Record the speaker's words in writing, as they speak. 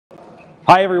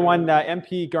Hi, everyone.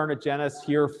 MP Garnet Jenis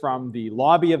here from the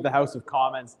lobby of the House of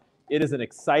Commons. It is an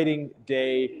exciting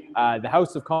day. The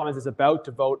House of Commons is about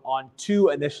to vote on two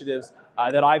initiatives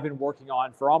that I've been working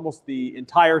on for almost the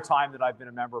entire time that I've been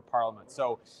a member of Parliament.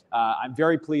 So I'm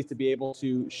very pleased to be able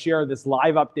to share this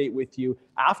live update with you.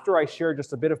 After I share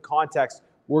just a bit of context,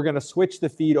 we're going to switch the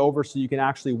feed over so you can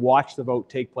actually watch the vote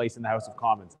take place in the House of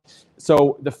Commons.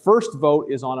 So the first vote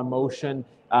is on a motion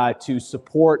to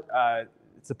support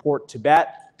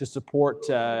Tibet, to support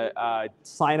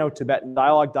Sino-Tibetan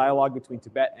dialogue between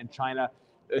Tibet and China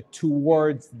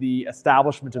towards the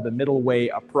establishment of the middle way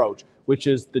approach, which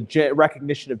is the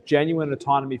recognition of genuine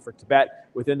autonomy for Tibet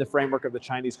within the framework of the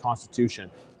Chinese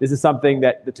constitution. This is something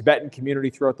that the Tibetan community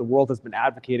throughout the world has been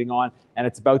advocating on, and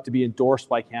it's about to be endorsed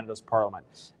by Canada's parliament.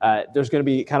 There's going to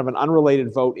be kind of an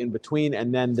unrelated vote in between,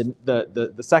 and then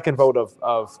the second vote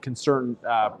of concern,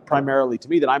 primarily to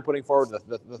me, that I'm putting forward,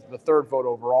 the third vote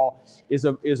overall, is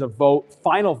a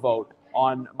final vote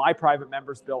on my private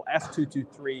member's bill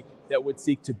S223 that would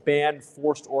seek to ban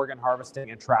forced organ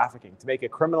harvesting and trafficking, to make it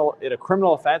a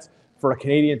criminal offense for a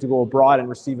Canadian to go abroad and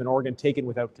receive an organ taken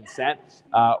without consent,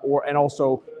 and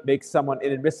also make someone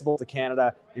inadmissible to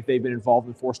Canada if they've been involved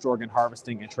in forced organ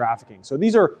harvesting and trafficking. So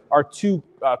these are our two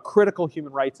critical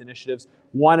human rights initiatives,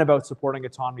 one about supporting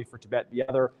autonomy for Tibet, the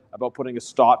other about putting a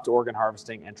stop to organ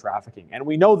harvesting and trafficking. And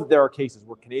we know that there are cases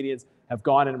where Canadians have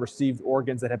gone and received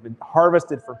organs that have been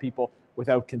harvested from people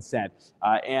without consent.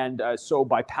 So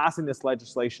by passing this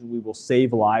legislation, we will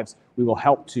save lives. We will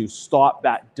help to stop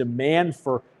that demand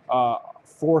for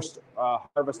forced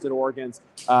harvested organs,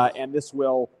 and this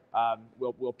will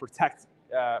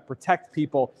protect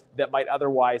people that might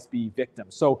otherwise be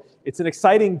victims. So it's an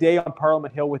exciting day on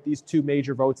Parliament Hill with these two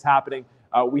major votes happening.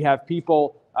 We have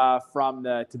people from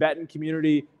the Tibetan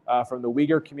community, from the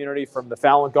Uyghur community, from the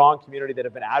Falun Gong community that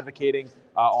have been advocating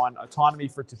on autonomy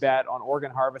for Tibet, on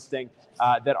organ harvesting,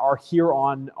 that are here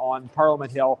on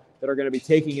Parliament Hill, that are going to be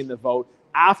taking in the vote.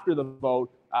 After the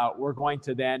vote, we're going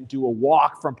to then do a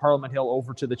walk from Parliament Hill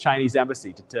over to the Chinese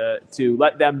embassy to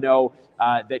let them know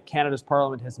that Canada's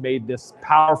Parliament has made this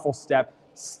powerful step,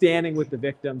 standing with the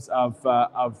victims of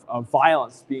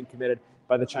violence being committed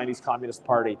by the Chinese Communist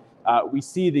Party. We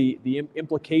see the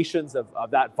implications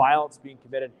of that violence being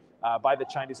committed by the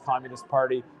Chinese Communist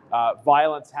Party,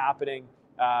 violence happening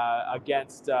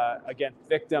against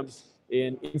victims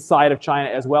inside of China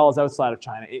as well as outside of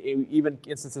China, even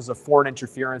instances of foreign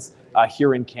interference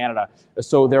here in Canada.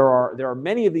 So there are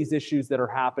many of these issues that are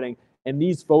happening, and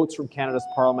these votes from Canada's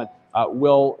Parliament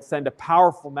will send a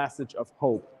powerful message of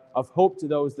hope to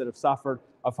those that have suffered,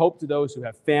 of hope to those who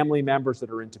have family members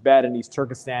that are in Tibet and East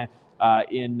Turkestan,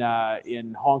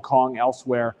 in Hong Kong,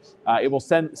 elsewhere. It will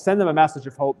send them a message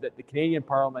of hope that the Canadian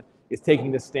Parliament is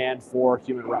taking this stand for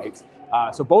human rights.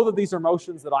 So both of these are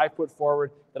motions that I've put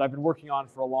forward that I've been working on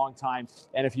for a long time.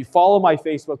 And if you follow my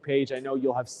Facebook page, I know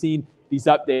you'll have seen these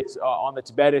updates on the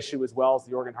Tibet issue as well as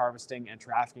the organ harvesting and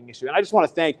trafficking issue. And I just want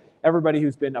to thank everybody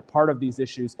who's been a part of these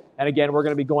issues. And again, we're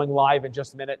going to be going live in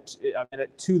just a minute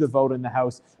to the vote in the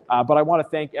House. But I want to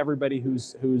thank everybody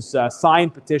who's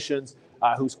signed petitions,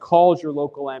 who's called your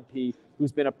local MP,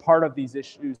 who's been a part of these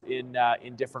issues in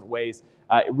different ways.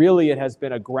 Really, it has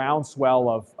been a groundswell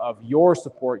of your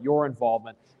support, your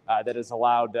involvement that has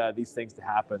allowed these things to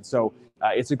happen. So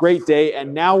it's a great day.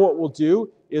 And now what we'll do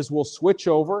is we'll switch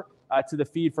over to the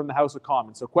feed from the House of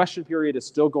Commons. So question period is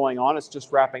still going on. It's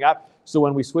just wrapping up. So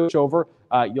when we switch over,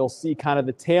 you'll see kind of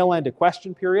the tail end of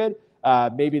question period.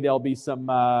 Maybe there'll be some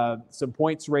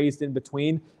points raised in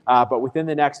between. But within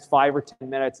the next 5 or 10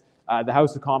 minutes, the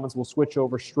House of Commons will switch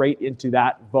over straight into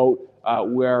that vote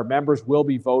where members will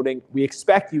be voting. We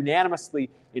expect unanimously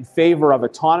in favor of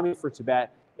autonomy for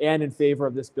Tibet and in favor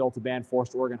of this bill to ban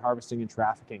forced organ harvesting and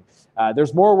trafficking.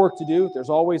 There's more work to do. There's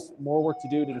always more work to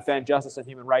do to defend justice and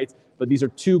human rights, but these are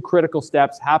two critical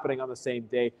steps happening on the same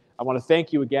day. I want to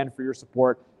thank you again for your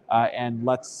support, and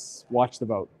let's watch the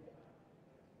vote.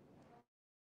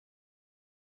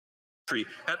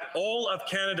 At all of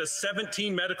Canada's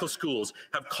 17 medical schools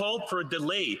have called for a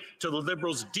delay to the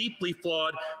Liberals' deeply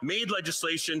flawed made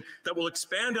legislation that will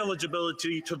expand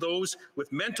eligibility to those with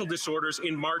mental disorders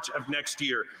in March of next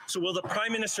year. So will the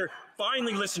Prime Minister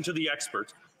finally listen to the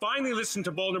experts, finally listen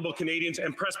to vulnerable Canadians,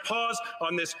 and press pause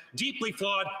on this deeply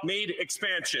flawed MAID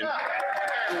expansion?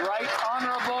 Right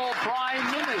Honourable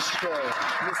Prime Minister.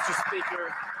 Mr.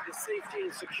 Speaker, the safety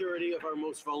and security of our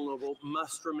most vulnerable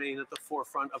must remain at the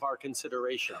forefront of our consideration.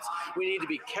 considerations. We need to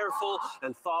be careful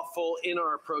and thoughtful in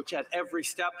our approach at every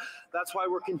step. That's why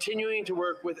we're continuing to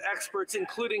work with experts,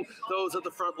 including those at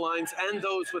the front lines and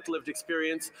those with lived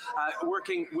experience,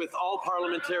 working with all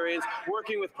parliamentarians,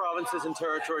 working with provinces and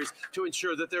territories to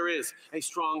ensure that there is a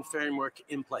strong framework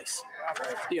in place.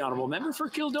 The honourable member for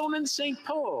Kildonan St.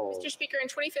 Paul. Mr. Speaker, in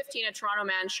 2015, a Toronto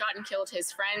man shot and killed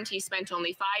his friend. He spent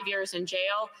only 5 years in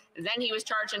jail. Then he was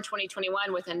charged in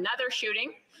 2021 with another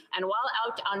shooting. And while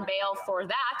out on bail for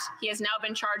that, he has now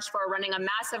been charged for running a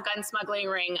massive gun smuggling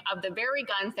ring of the very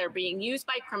guns that are being used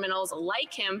by criminals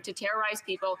like him to terrorize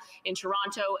people in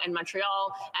Toronto and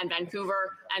Montreal and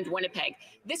Vancouver and Winnipeg.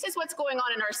 This is what's going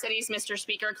on in our cities, Mr.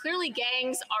 Speaker. Clearly,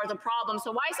 gangs are the problem.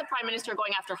 So why is the Prime Minister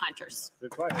going after hunters? The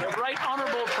Right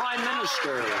Honourable Prime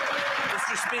Minister.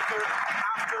 Mr. Speaker,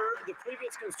 after the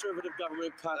previous Conservative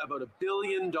government cut about $1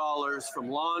 billion from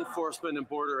law enforcement and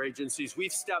border agencies,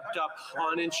 we've stepped up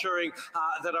on ensuring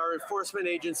that our enforcement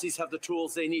agencies have the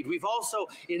tools they need. We've also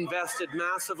invested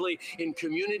massively in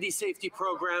community safety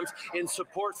programs, in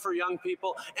support for young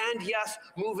people, and yes,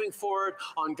 moving forward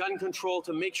on gun control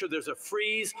to make sure there's a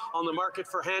freeze on the market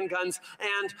for handguns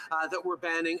and that we're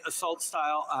banning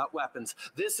assault-style weapons.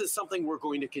 This is something we're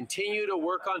going to continue to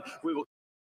work on. We will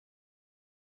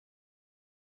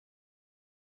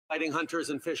fighting hunters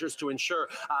and fishers to ensure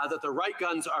that the right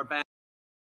guns are banned.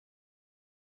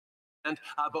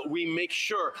 But we make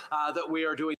sure that we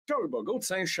are doing.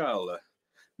 Saint-Charles.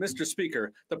 Mr.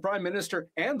 Speaker, the Prime Minister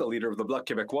and the leader of the Bloc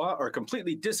Québécois are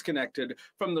completely disconnected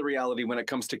from the reality when it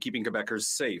comes to keeping Quebecers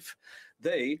safe.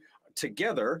 They,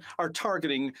 together, are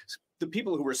targeting the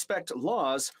people who respect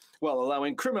laws while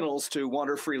allowing criminals to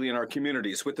wander freely in our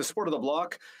communities. With the support of the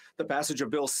Bloc, the passage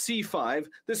of Bill C-5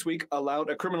 this week allowed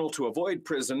a criminal to avoid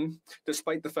prison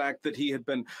despite the fact that he had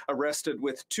been arrested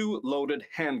with 2 loaded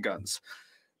handguns.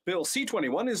 Bill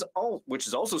C-21, which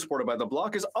is also supported by the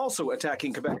Bloc, is also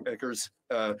attacking Quebecers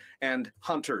and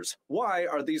hunters. Why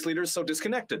are these leaders so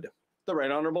disconnected? The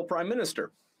Right Honourable Prime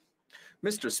Minister.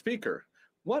 Mr. Speaker,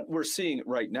 what we're seeing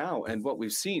right now and what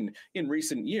we've seen in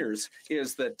recent years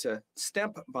is that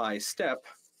step by step,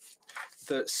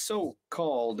 the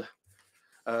so-called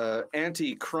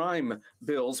anti-crime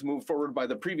bills moved forward by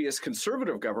the previous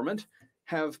Conservative government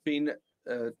have been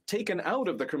taken out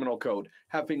of the criminal code,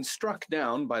 have been struck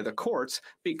down by the courts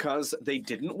because they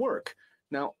didn't work.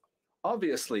 Now,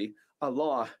 obviously, a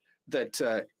law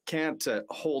that can't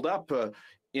hold up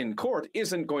in court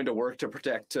isn't going to work to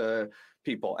protect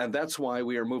people. And that's why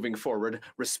we are moving forward,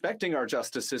 respecting our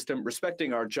justice system,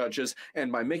 respecting our judges,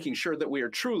 and by making sure that we are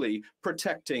truly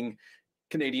protecting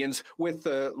Canadians with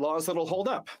laws that'll hold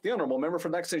up. The Honourable Member for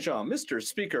Lac-Saint-Jean. Mr.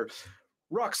 Speaker,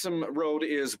 Roxham Road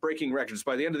is breaking records.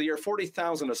 By the end of the year,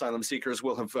 40,000 asylum seekers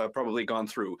will have probably gone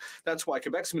through. That's why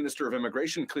Quebec's Minister of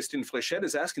Immigration, Christine Fléchette,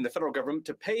 is asking the federal government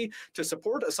to pay to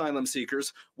support asylum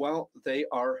seekers while they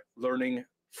are learning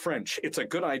French. It's a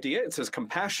good idea. It's as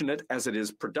compassionate as it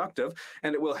is productive,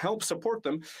 and it will help support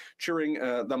them during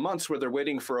the months where they're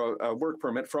waiting for a work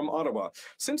permit from Ottawa.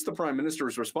 Since the Prime Minister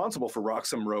is responsible for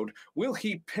Roxham Road, will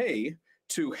he pay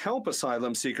to help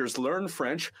asylum seekers learn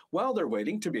French while they're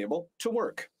waiting to be able to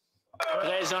work?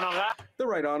 The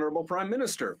Right Honourable Prime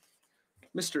Minister.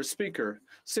 Mr. Speaker,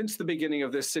 since the beginning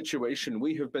of this situation,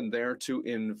 we have been there to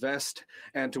invest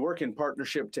and to work in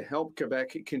partnership to help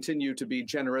Quebec continue to be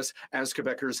generous, as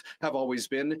Quebecers have always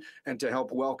been, and to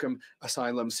help welcome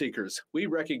asylum seekers. We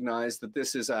recognize that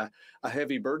this is a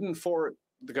heavy burden for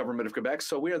the government of Quebec,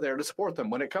 so we are there to support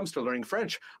them. When it comes to learning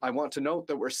French, I want to note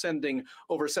that we're sending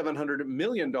over $700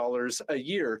 million a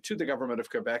year to the government of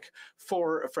Quebec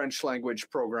for French language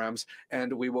programs,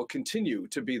 and we will continue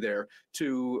to be there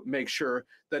to make sure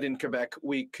that in Quebec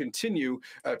we continue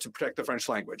to protect the French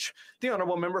language. The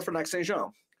Honourable Member for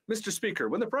Lac-Saint-Jean. Mr. Speaker,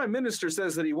 when the Prime Minister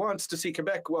says that he wants to see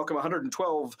Quebec welcome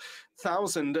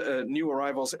 112,000 new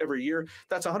arrivals every year,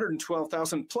 that's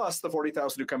 112,000 plus the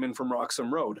 40,000 who come in from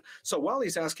Roxham Road. So while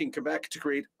he's asking Quebec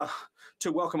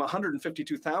to welcome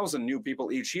 152,000 new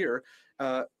people each year,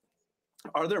 are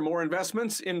there more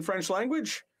investments in French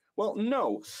language? Well,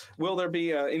 no. Will there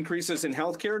be increases in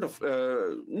healthcare?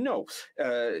 No.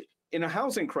 In a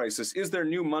housing crisis, is there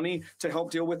new money to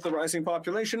help deal with the rising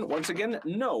population? Once again,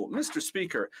 no. Mr.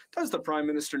 Speaker, does the Prime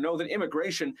Minister know that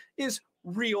immigration is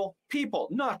real people,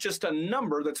 not just a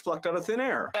number that's plucked out of thin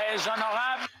air?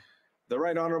 The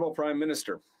Right Honourable Prime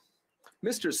Minister.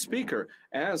 Mr. Speaker,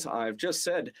 as I've just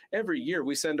said, every year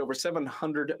we send over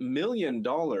 $700 million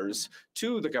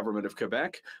to the government of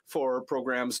Quebec for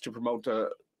programs to promote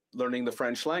learning the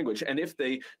French language. And if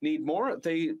they need more,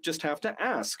 they just have to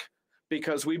ask.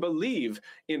 because we believe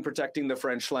in protecting the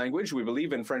French language. We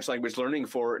believe in French language learning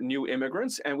for new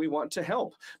immigrants, and we want to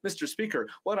help. Mr. Speaker,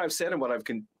 what I've said and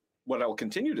what I'll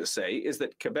continue to say is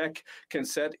that Quebec can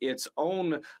set its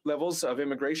own levels of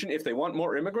immigration. If they want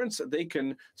more immigrants, they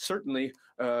can certainly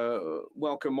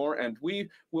welcome more, and we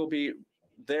will be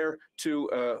there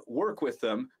to work with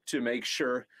them to make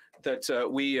sure that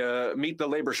we meet the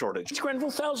labor shortage. Grenville,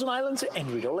 Thousand Islands, and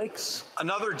Rideau Lakes.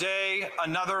 Another day,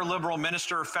 another Liberal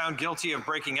minister found guilty of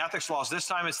breaking ethics laws. This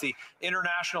time it's the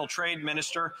international trade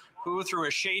minister who, through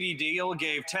a shady deal,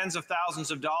 gave tens of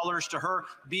thousands of dollars to her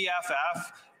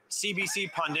BFF,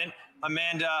 CBC pundit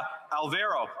Amanda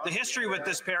Alvaro. The history with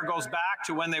this pair goes back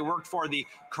to when they worked for the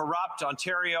corrupt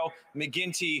Ontario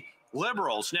McGuinty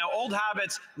Liberals. Now, old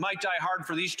habits might die hard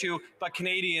for these two, but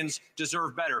Canadians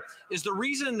deserve better. Is the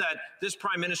reason that this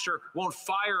Prime Minister won't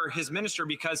fire his minister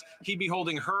because he'd be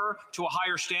holding her to a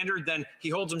higher standard than he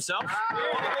holds himself?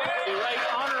 The Right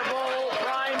Honourable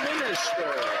Prime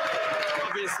Minister.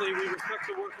 Obviously, we respect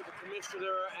the work of the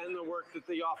Commissioner and the work that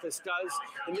the office does.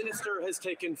 The Minister has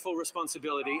taken full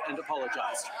responsibility and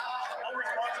apologized.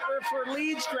 For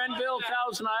Leeds, Grenville,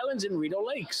 Thousand Islands, and Rideau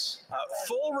Lakes.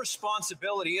 Full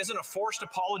responsibility isn't a forced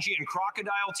apology and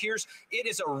crocodile tears. It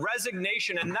is a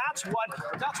resignation, and that's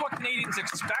what Canadians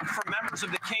expect from members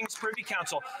of the King's Privy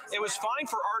Council. It was fine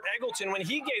for Art Eggleton when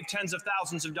he gave tens of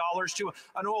thousands of dollars to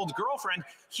an old girlfriend.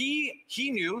 He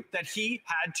knew that he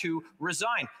had to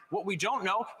resign. What we don't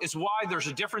know is why there's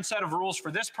a different set of rules for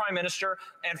this Prime Minister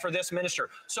and for this minister.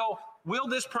 So will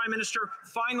this Prime Minister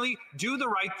finally do the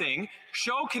right thing,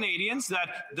 show Canadians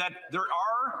that there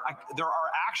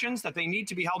are actions that they need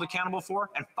to be held accountable for,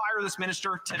 and fire this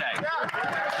minister today?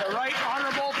 The Right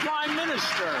Honourable Prime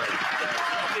Minister.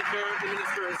 Speaker, the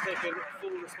Minister has taken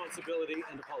full responsibility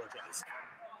and apologized.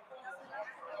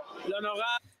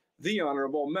 The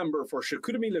Honourable Member for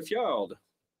Chicoutimi-Le-Fjord.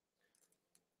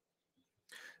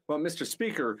 Well, Mr.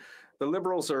 Speaker, the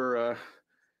Liberals are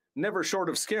never short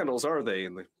of scandals, are they?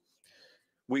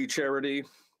 We Charity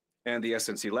and the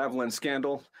SNC-Lavalin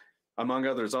scandal, among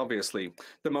others, obviously.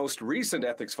 The most recent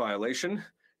ethics violation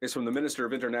is from the Minister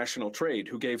of International Trade,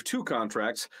 who gave 2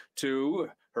 contracts to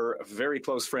her very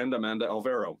close friend, Amanda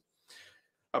Alvaro.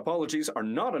 Apologies are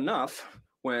not enough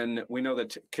when we know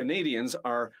that Canadians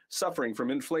are suffering from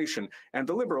inflation, and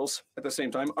the Liberals, at the same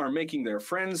time, are making their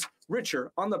friends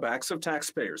richer on the backs of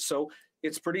taxpayers. So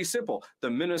it's pretty simple.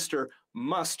 The minister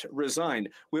must resign.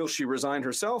 Will she resign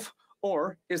herself,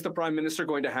 or is the Prime Minister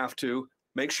going to have to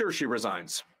make sure she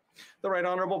resigns? The Right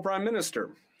Honourable Prime Minister.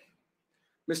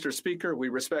 Mr. Speaker, we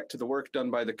respect the work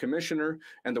done by the Commissioner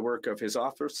and the work of his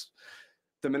office.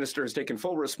 The Minister has taken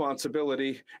full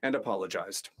responsibility and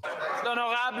apologized.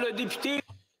 L'honorable député.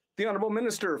 The Honourable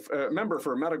Member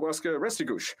for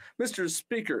Madawaska-Restigouche. Mr.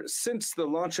 Speaker, since the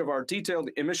launch of our detailed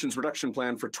emissions reduction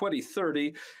plan for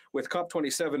 2030 with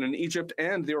COP27 in Egypt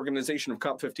and the organization of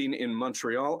COP15 in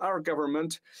Montreal, our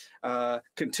government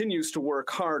continues to work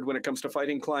hard when it comes to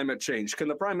fighting climate change. Can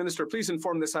the Prime Minister please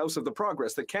inform this House of the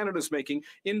progress that Canada is making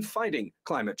in fighting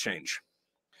climate change?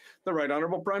 The Right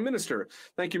Honourable Prime Minister.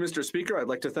 Thank you, Mr. Speaker. I'd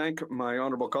like to thank my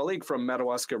honourable colleague from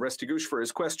Madawaska-Restigouche for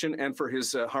his question and for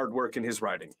his hard work in his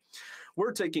writing.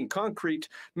 We're taking concrete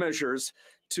measures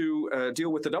to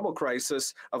deal with the double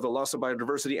crisis of the loss of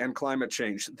biodiversity and climate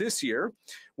change. This year,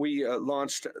 we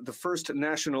launched the first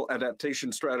national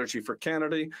adaptation strategy for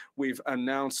Canada. We've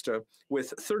announced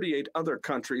with 38 other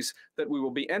countries that we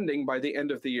will be ending by the end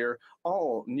of the year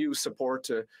all new support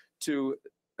to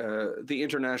the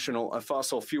international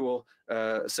fossil fuel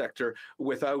sector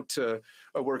without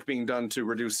work being done to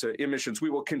reduce emissions.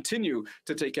 We will continue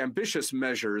to take ambitious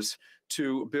measures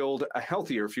to build a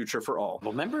healthier future for all.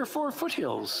 Member for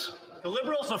Foothills. The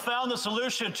Liberals have found the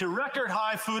solution to record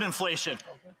high food inflation.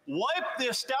 Wipe the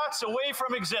stats away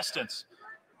from existence.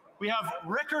 We have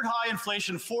record high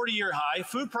inflation, 40-year high.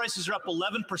 Food prices are up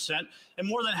 11%, and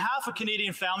more than half of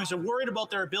Canadian families are worried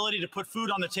about their ability to put food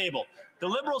on the table. The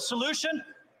Liberal solution?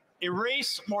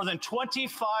 Erase more than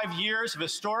 25 years of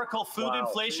historical food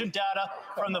inflation data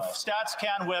from the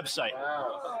StatsCan website.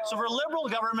 So for a Liberal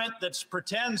government that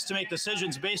pretends to make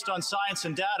decisions based on science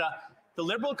and data, the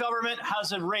Liberal government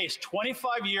has erased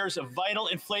 25 years of vital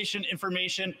inflation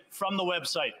information from the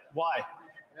website. Why?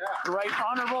 The Right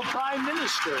Honourable Prime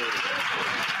Minister.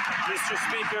 Mr.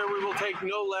 Speaker, we will take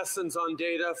no lessons on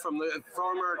data from the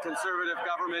former Conservative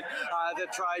government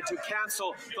that tried to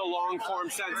cancel the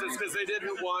long-form census because they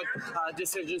didn't want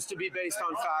decisions to be based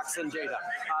on facts and data.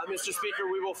 Mr.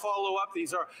 Speaker, we will follow up.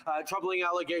 These are troubling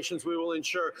allegations. We will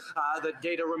ensure that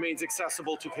data remains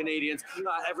accessible to Canadians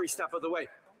every step of the way.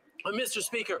 Mr.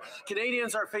 Speaker,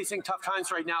 Canadians are facing tough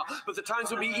times right now, but the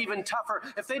times would be even tougher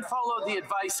if they'd followed the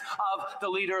advice of the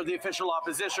leader of the official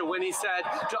opposition when he said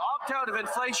to opt out of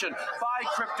inflation, buy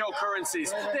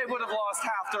cryptocurrencies. They would have lost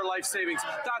half their life savings.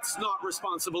 That's not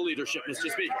responsible leadership,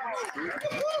 Mr. Speaker.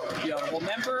 The honourable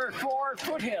member for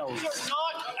Foothills. These are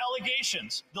not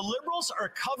allegations. The Liberals are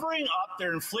covering up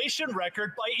their inflation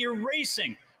record by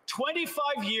erasing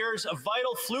 25 years of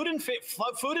vital food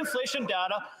inflation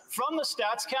data from the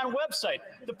StatsCan website.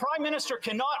 The Prime Minister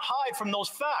cannot hide from those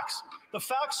facts. The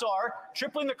facts are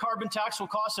tripling the carbon tax will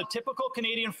cost a typical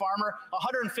Canadian farmer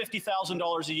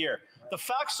 $150,000 a year. The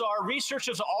facts are research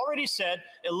has already said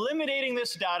eliminating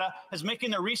this data is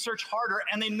making their research harder,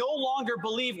 and they no longer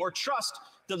believe or trust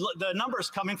the numbers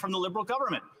coming from the Liberal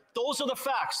government. Those are the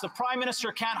facts. The Prime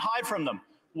Minister can't hide from them.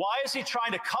 Why is he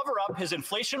trying to cover up his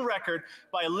inflation record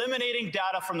by eliminating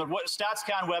data from the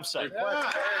StatsCan website?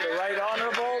 The Right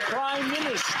Honourable Prime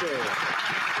Minister.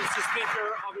 Mr.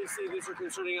 Speaker, obviously these are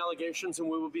concerning allegations, and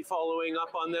we will be following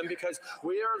up on them because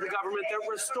we are the government that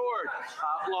restored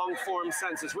long-form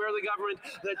census. We are the government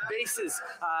that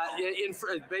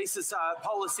bases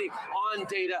policy on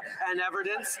data and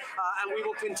evidence, and we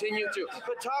will continue to.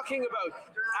 But talking about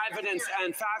evidence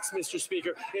and facts, Mr.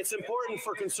 Speaker, it's important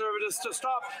for Conservatives to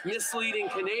stop misleading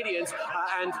Canadians.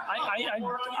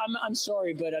 I'm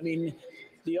sorry, but I mean,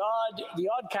 the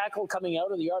odd cackle coming out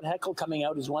or the odd heckle coming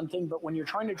out is one thing, but when you're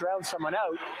trying to drown someone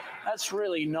out, that's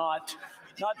really not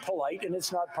polite, and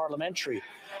it's not parliamentary.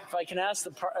 If I can ask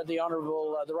the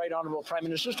Right Honourable Prime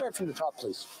Minister, start from the top,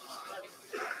 please.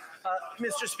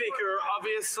 Mr. Speaker,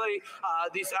 obviously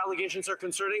these allegations are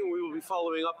concerning, and we will be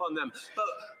following up on them. But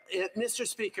Mr.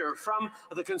 Speaker, from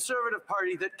the Conservative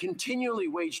Party that continually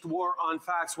waged war on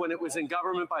facts when it was in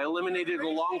government by eliminating the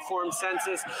long-form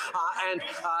census and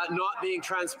not being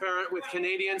transparent with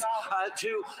Canadians,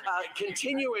 to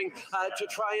continuing to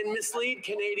try and mislead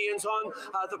Canadians on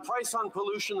the price on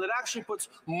pollution that actually puts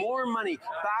more money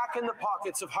back in the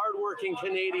pockets of hardworking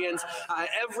Canadians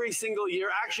every single year,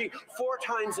 actually 4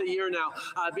 times a year now,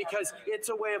 because it's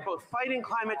a way of both fighting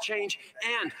climate change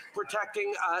and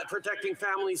protecting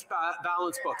families'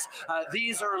 balance books.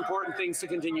 These are important things to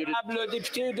continue to do.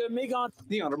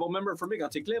 The honourable member for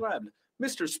Mégantic-Lérable.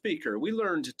 Mr. Speaker, we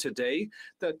learned today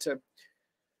that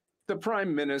the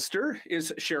Prime Minister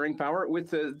is sharing power with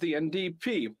the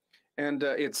NDP. And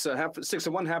it's 6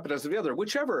 of one, half a dozen of the other.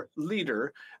 Whichever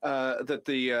leader that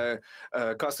the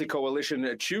Costly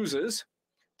Coalition chooses,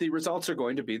 the results are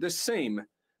going to be the same.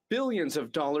 Billions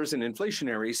of dollars in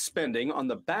inflationary spending on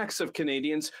the backs of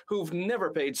Canadians who've never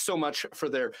paid so much for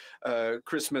their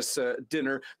Christmas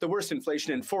dinner, the worst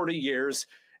inflation in 40 years.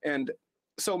 And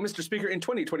so, Mr. Speaker, in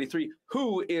 2023,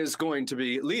 who is going to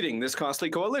be leading this costly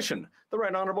coalition? The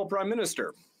Right Honourable Prime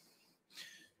Minister.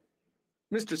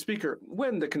 Mr. Speaker,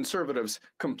 when the Conservatives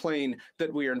complain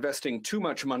that we are investing too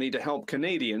much money to help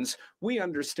Canadians, we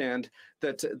understand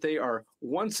that they are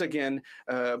once again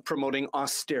promoting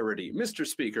austerity. Mr.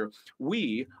 Speaker,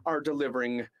 we are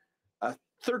delivering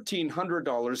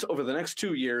 $1,300 over the next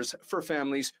 2 years for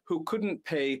families who couldn't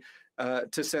pay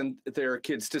to send their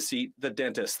kids to see the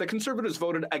dentist. The Conservatives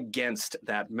voted against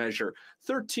that measure.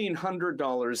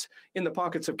 $1,300 in the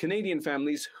pockets of Canadian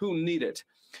families who need it.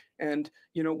 And,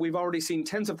 you know, we've already seen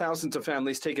tens of thousands of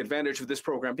families take advantage of this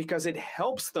program because it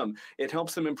helps them. It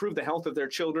helps them improve the health of their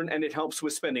children, and it helps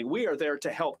with spending. We are there to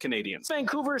help Canadians.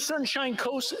 Vancouver, Sunshine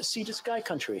Coast, Sea to Sky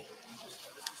Country.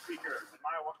 Speaker, in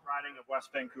my riding of West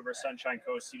Vancouver, Sunshine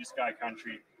Coast, Sea to Sky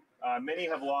Country, many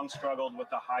have long struggled with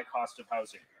the high cost of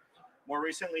housing. More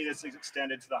recently, this is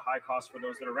extended to the high cost for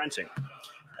those that are renting.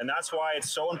 And that's why it's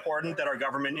so important that our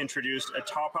government introduced a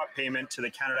top-up payment to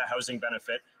the Canada Housing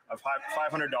Benefit of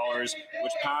 $500,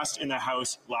 which passed in the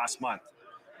House last month.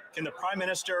 Can the Prime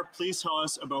Minister please tell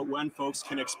us about when folks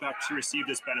can expect to receive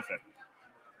this benefit?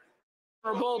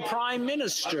 Honourable Prime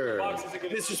Minister.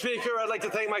 Mr. Speaker, I'd like to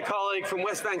thank my colleague from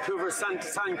West Vancouver,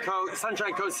 Sunshine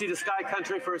Coast, Sea to Sky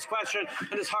Country for his question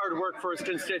and his hard work for his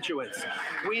constituents.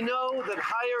 We know that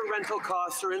higher rental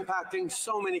costs are impacting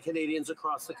so many Canadians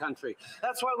across the country.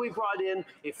 That's why we brought in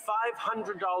a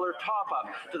 $500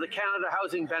 top-up to the Canada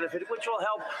Housing Benefit, which will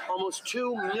help almost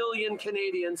 2 million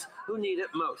Canadians who need it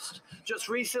most. Just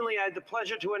recently, I had the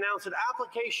pleasure to announce that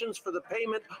applications for the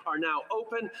payment are now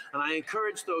open, and I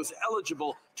encourage those eligible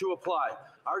to apply.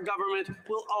 Our government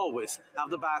will always have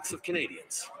the backs of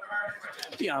Canadians.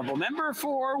 The honourable member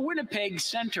for Winnipeg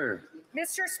Centre.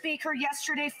 Mr. Speaker,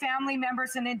 yesterday family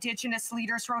members and Indigenous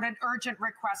leaders wrote an urgent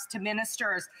request to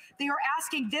ministers. They are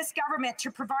asking this government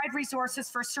to provide resources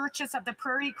for searches of the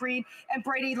Prairie Green and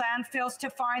Brady landfills to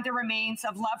find the remains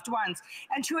of loved ones,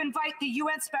 and to invite the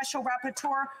UN Special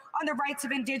Rapporteur on the rights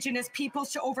of Indigenous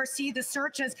peoples to oversee the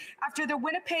searches after the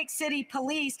Winnipeg City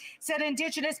Police said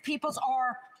Indigenous peoples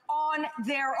are on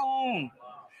their own.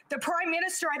 The Prime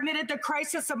Minister admitted the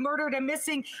crisis of murdered and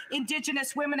missing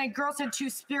Indigenous women and girls and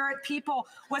Two-Spirit people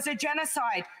was a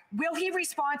genocide. Will he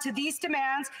respond to these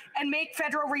demands and make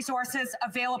federal resources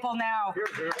available now?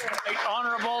 Right,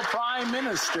 Honourable Prime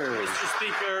Minister. Mr.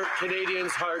 Speaker,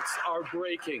 Canadians' hearts are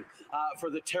breaking for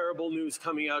the terrible news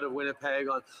coming out of Winnipeg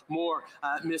on more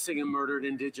missing and murdered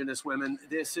Indigenous women.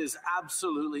 This is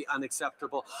absolutely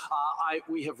unacceptable.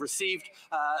 We have received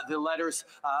the letters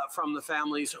from the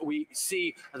families. We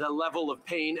see the level of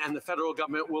pain, and the federal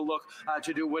government will look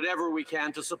to do whatever we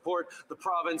can to support the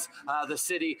province, the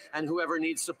city, and whoever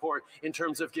needs support in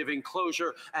terms of giving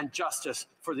closure and justice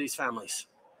for these families.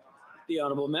 The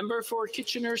Honourable Member for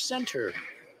Kitchener Centre.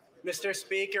 Mr.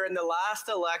 Speaker, in the last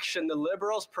election, the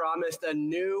Liberals promised a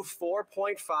new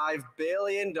 $4.5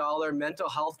 billion mental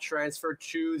health transfer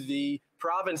to the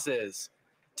provinces.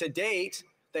 To date,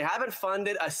 they haven't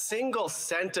funded a single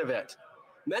cent of it.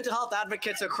 Mental health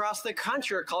advocates across the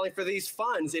country are calling for these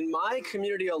funds. In my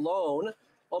community alone,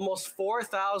 almost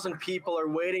 4,000 people are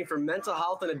waiting for mental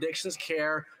health and addictions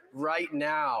care right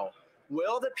now.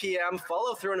 Will the PM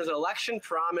follow through on his election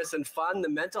promise and fund the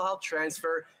mental health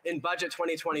transfer in Budget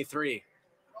 2023?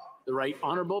 The Right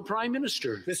Honourable Prime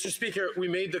Minister. Mr. Speaker, we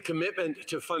made the commitment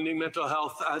to funding mental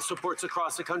health supports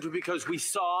across the country because we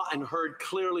saw and heard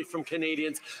clearly from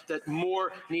Canadians that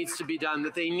more needs to be done,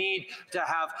 that they need to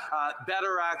have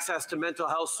better access to mental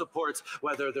health supports,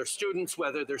 whether they're students,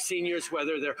 whether they're seniors,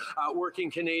 whether they're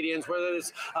working Canadians, whether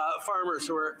it's farmers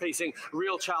who are facing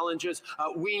real challenges.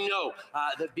 We know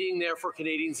that being there for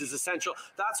Canadians is essential.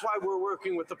 That's why we're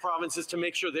working with the provinces to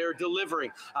make sure they're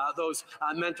delivering those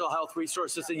mental health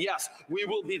resources. And yes, we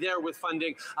will be there with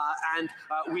funding, and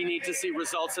we need to see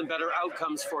results and better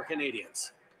outcomes for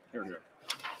Canadians. I'm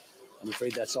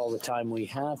afraid that's all the time we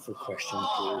have for question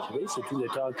period today. C'est tout le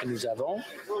temps que nous avons.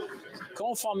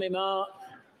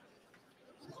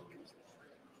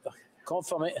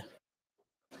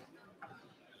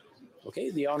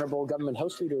 Okay, the Honourable Government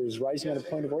House Leader is rising on a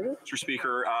point of order.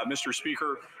 Mr.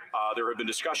 Speaker, there have been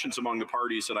discussions among the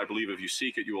parties, and I believe if you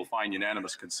seek it, you will find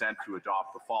unanimous consent to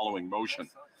adopt the following motion.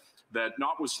 That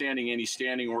notwithstanding any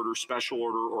standing order, special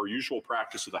order, or usual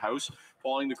practice of the House,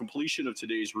 following the completion of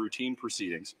today's routine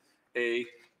proceedings, A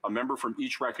member from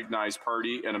each recognized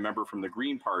party and a member from the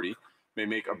Green Party may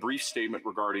make a brief statement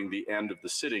regarding the end of the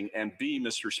sitting, and B,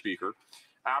 Mr. Speaker,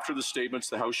 after the statements,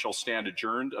 the House shall stand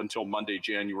adjourned until Monday,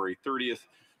 January 30th,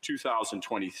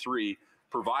 2023,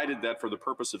 provided that for the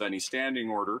purpose of any standing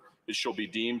order, it shall be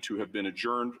deemed to have been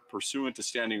adjourned pursuant to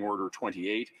Standing Order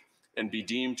 28 and be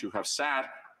deemed to have sat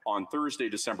on Thursday,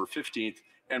 December 15th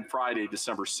and Friday,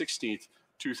 December 16th,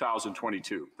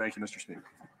 2022. Thank you, Mr. Speaker.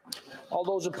 All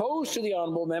those opposed to the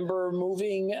Honourable Member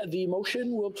moving the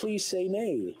motion will please say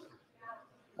nay.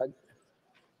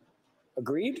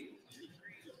 Agreed?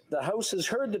 The House has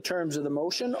heard the terms of the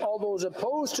motion. All those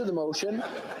opposed to the motion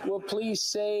will please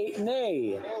say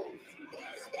nay.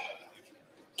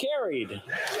 Carried.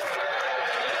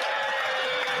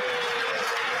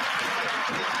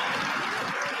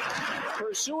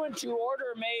 Pursuant to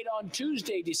order made on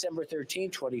Tuesday, December 13,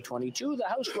 2022, the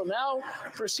House will now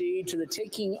proceed to the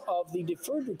taking of the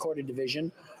deferred recorded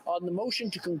division on the motion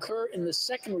to concur in the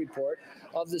second report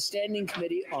of the Standing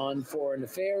Committee on Foreign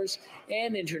Affairs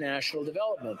and International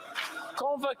Development.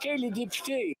 Convoquez les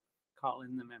députés. Call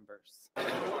in the members.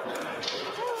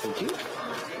 Thank you.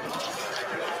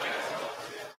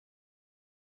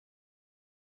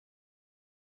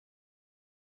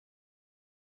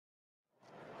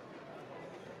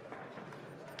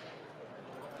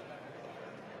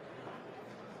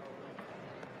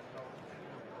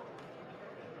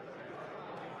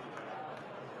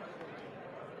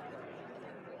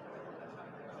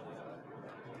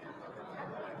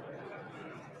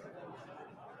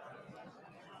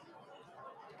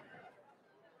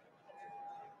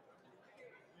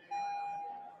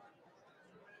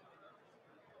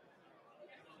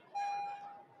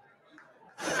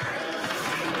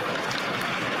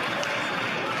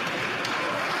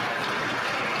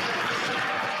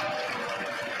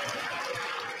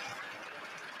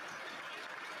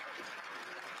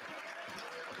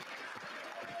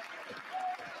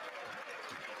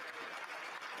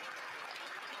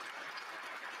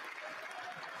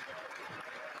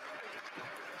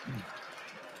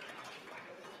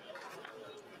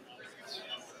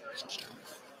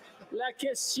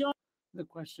 question. The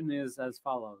question is as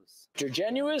follows. Mr.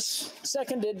 Genuis,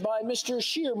 seconded by Mr.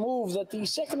 Scheer, move that the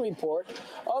second report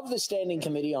of the Standing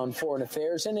Committee on Foreign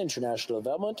Affairs and International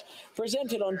Development,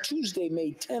 presented on Tuesday,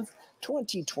 May 10th,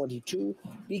 2022,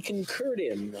 be concurred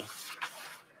in.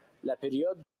 La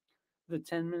période. The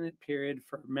 10-minute period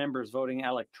for members voting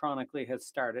electronically has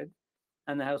started,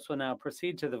 and the House will now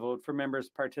proceed to the vote for members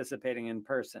participating in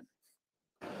person.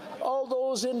 All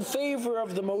those in favor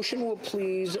of the motion will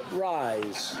please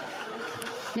rise.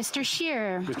 Mr.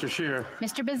 Scheer. Mr. Scheer.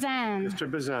 Mr. Bazan.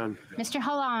 Mr. Bazan. Mr.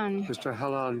 Hallan. Mr.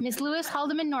 Hallan. Ms. Lewis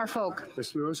Haldeman Norfolk.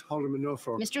 Ms. Lewis Haldeman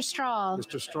Norfolk. Mr. Strahl.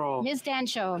 Mr. Strahl. Ms.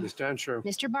 Dancho. Ms. Dancho.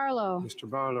 Mr. Barlow. Mr.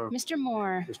 Barlow. Mr.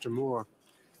 Moore. Mr. Moore.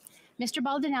 Mr.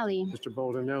 Baldinelli. Mr.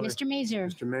 Baldinelli. Mr. Mazer.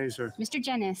 Mr. Mazer. Mr.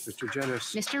 Jennis. Mr.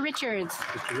 Jennis. Mr. Richards.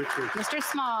 Mr. Richards. Mr.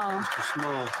 Small. Mr.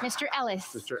 Small. Mr. Ellis.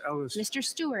 Mr. Ellis. Mr.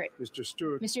 Stewart. Mr.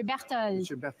 Stewart. Mr. Berthold.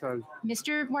 Mr. Berthold.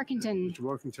 Mr. Workington. Mr.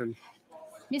 Workington.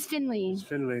 Ms. Finley. Ms.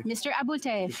 Finley. Mr.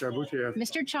 Aboutev. Mr. Aboutev.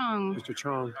 Mr. Chong. Mr.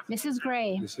 Chong. Mrs.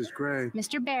 Gray. Mrs. Gray.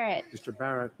 Mr. Barrett. Mr.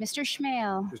 Barrett. Mr.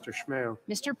 Schmale. Mr. Schmale.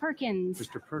 Mr. Perkins.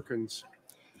 Mr. Perkins.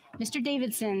 Mr.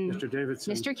 Davidson. Mr.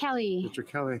 Davidson. Mr. Kelly. Mr.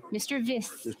 Kelly. Mr.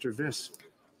 Viss. Mr. Viss.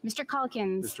 Mr.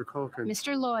 Calkins. Mr. Calkins.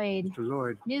 Mr. Lloyd. Mr.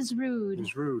 Lloyd. Ms. Rude.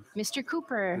 Ms. Rude. Mr.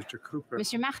 Cooper. Mr. Cooper.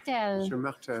 Mr. Martel. Mr.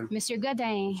 Martel. Mr.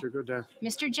 Godin. Mr. Godin.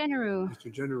 Mr. Generou.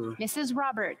 Mr. General. Mrs.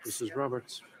 Roberts. Mrs.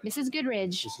 Roberts. Mrs.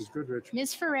 Goodridge. Mrs. Goodrich.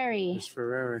 Ms. Ferrari. Ms.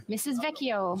 Ferrari. Mrs.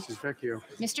 Vecchio. Mrs. Vecchio.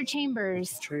 Mr.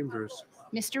 Chambers. Chambers.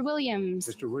 Mr. Williams.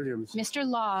 Mr. Williams. Mr.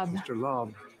 Lobb. Mr.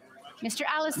 Lobb. Mr.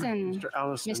 Allison. Mr.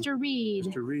 Allison. Mr. Reed.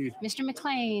 Mr. Reed. Mr.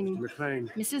 McLean. Mr.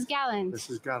 McLean. Mrs. Gallant.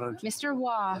 Mrs. Gallant. Mr.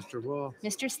 Waugh. Mr. Waugh.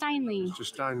 Mr. Steinley. Mr.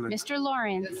 Steinley. Mr.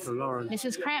 Lawrence. Mr. Lawrence.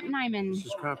 Mrs. Cramp-Nyman.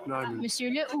 Mrs. Cramp-Nyman.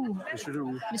 Monsieur Lehoux. Mr.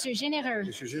 Lehoux. Monsieur Généreux.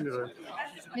 Mr. Généreux.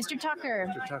 Mr.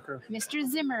 Tucker. Mr. Tucker. Mr.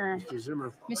 Zimmer. Mr.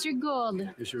 Zimmer. Mr. Gould.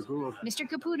 Mr. Gould. Mr.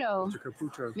 Caputo. Mr.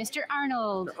 Caputo. Mr.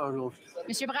 Arnold. Mr. Arnold.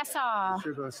 Mr. Brassard.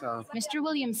 Mr. Brassard. Mr.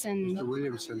 Williamson. Mr.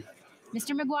 Williamson.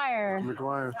 Mr. McGuire.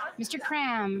 McGuire. Mr.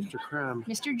 Cram. Mr. Cram.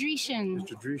 Mr. Dreeshen.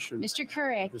 Mr. Dreeshen. Mr.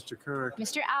 Couric. Mr. Couric.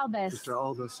 Mr. Albus. Mr.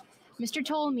 Albus. Mr.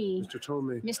 Tolmie. Mr.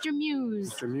 Tolmie. Mr.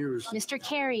 Muse. Mr. Muse. Mr.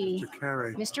 Carey. Mr.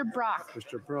 Carey. Mr. Brock.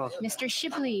 Mr. Brock. Mr.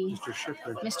 Shipley. Mr.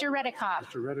 Shipley. Mr. Reddekopp.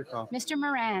 Mr. Reddekopp. Mr.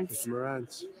 Morantz. Mr.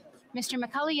 Morantz. Mr.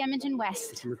 Macaulay Edmonton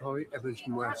West. Mr. Macaulay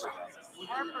Edmonton West.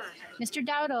 Mr.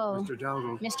 Dowdle. Mr.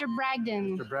 Dowdle. Mr.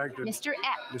 Bragdon. Mr. Bragdon. Mr.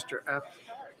 Epp. Mr. Epp.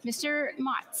 Mr.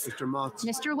 Motts. Mr. Motts.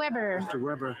 Mr. Weber. Mr.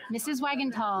 Weber. Mrs.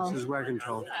 Wagenthal. Mrs.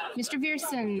 Wagenthal. Mr.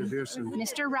 Vierson. Mr. Vierson.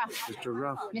 Mr. Ruff. Mr.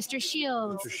 Ruff. Mr.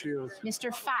 Shields. Mr. Shields.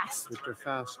 Mr. Fast. Mr.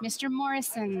 Fast. Mr.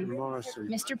 Morrison. Mr. Morrison.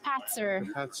 Mr. Patzer.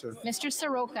 Mr. Patzer. Mr.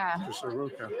 Soroka. Mr.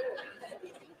 Soroka.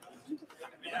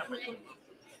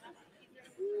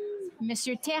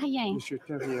 Monsieur Terrien. Monsieur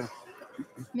Terrien.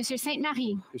 Monsieur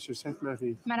Sainte-Marie. Monsieur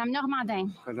Sainte-Marie. Madame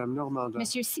Normandin. Madame Normandin.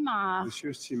 Monsieur Simard.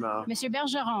 Monsieur Simard. Monsieur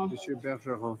Bergeron. Monsieur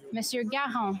Bergeron. Monsieur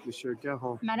Garon. Monsieur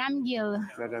Garon. Madame Gill.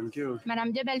 Madame Gill.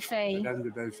 Madame de Bellefeuille. Madame de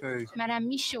Bellefeuille. Madame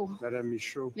Michaud. Madame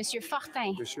Michaud. Monsieur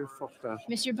Fortin. Monsieur Fortin.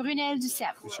 Monsieur Brunel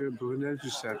Duceppe. Monsieur Brunel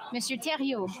Duceppe. Monsieur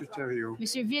Thériault. Monsieur Thériault.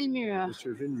 Monsieur Villemur.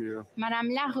 Monsieur Villemur. Madame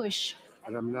Larouche.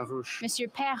 Madame Larouche. Monsieur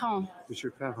Perron.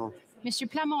 Monsieur Perron. Monsieur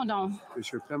Plamondon.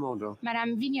 Monsieur Plamondon.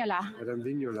 Madame Vignola. Madame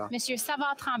Vignola. Monsieur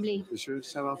Savard-Tremblay. Monsieur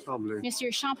Savard-Tremblay.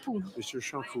 Monsieur Champoux. Monsieur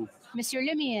Champoux. Monsieur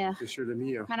Lemire. Monsieur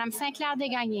Lemire. Madame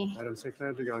Saint-Clair-Desgagnés. Madame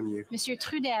Saint-Clair-Desgagnés. Monsieur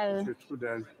Trudel. Monsieur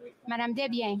Trudel. Madame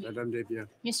Desbiens. Madame Desbiens.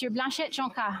 Monsieur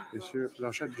Blanchette-Jonca. Monsieur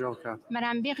Blanchette-Jonca.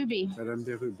 Madame Bérubé. Madame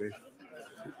Bérubé.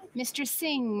 Mr.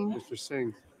 Singh. Mr.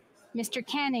 Singh. Mr.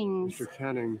 Cannings. Mr.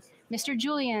 Canning. Mr.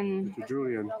 Julian. Mr.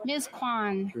 Julian. Ms.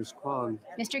 Kwan. Ms. Kwan.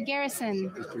 Mr. Garrison.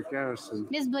 Mr. Garrison.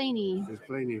 Ms. Blaney. Ms.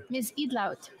 Blaney. Ms.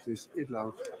 Idlout. Ms.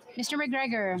 Idlout. Mr.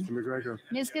 McGregor. Mr. McGregor.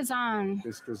 Ms. Gazan.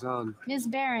 Ms. Gazan. Ms.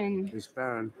 Barron. Ms.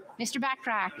 Barron. Mr.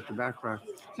 Backrack. Mr. Backrack.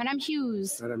 Madame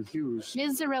Hughes. Madame Hughes.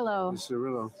 Ms. Zarillo. Ms.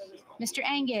 Zarillo. Mr.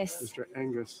 Angus. Mr.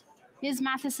 Angus. Ms.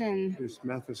 Matheson. Ms.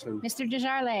 Matheson. Mr.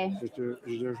 Desjarlais. Mr.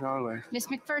 Desjarlais. Ms.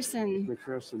 McPherson.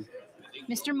 McPherson.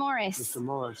 Mr. Morris. Mr.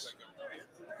 Morris.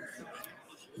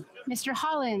 Mr.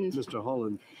 Holland. Mr.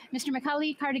 Holland. Mr.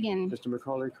 Macaulay Cardigan. Mr.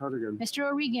 Macaulay Cardigan. Mr.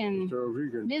 O'Regan. Mr.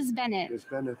 O'Regan. Ms. Bennett. Ms.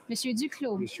 Bennett. Monsieur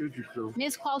Duclos. Monsieur Duclos.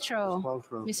 Ms. Qualtrough.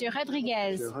 Qualtrough. Monsieur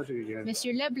Rodriguez. Monsieur Rodriguez.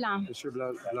 Monsieur Leblanc. Monsieur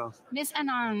Blanc. Ms.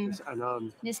 Anand. Ms.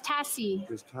 Anand. Ms. Tassi.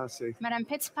 Ms. Tassi. Madame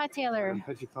Petitpas-Taylor. Madame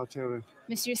Petitpas-Taylor.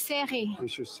 Monsieur Serré.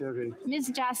 Monsieur Serré.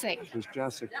 Ms. Jasic. Ms.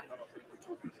 Jasic.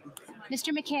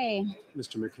 Mr. McKay.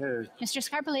 Mr. McKay. Mr.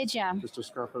 Scarpalegia. Mr.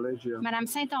 Scarpalegia. Madame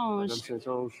Saint-Onge. Madame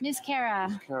Saint-Onge. Ms. Cara.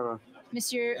 Ms. Cara.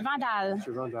 Monsieur Vandal,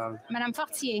 Mr. Vandal, Madame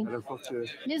Fortier, Madame Fortier,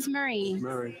 Ms. Murray,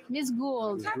 Murray, Ms.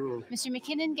 Gould, Ms. Gould, Monsieur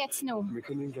McKinnon-Gatineau,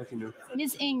 McKinnon-Gatineau,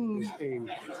 Ms. Ing, Ms. Ing,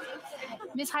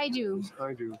 Ms. Haidu, Ms.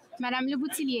 Haidu, Madame Le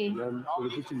Boutillier, Madame Le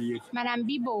Boutillier, Madame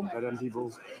Bibot, Madame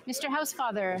Bibot, Mr.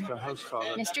 Housefather, Mr.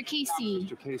 Housefather, Mr. Casey,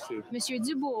 Mr. Casey, Monsieur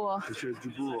Dubourg, Monsieur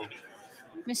Dubourg,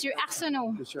 Monsieur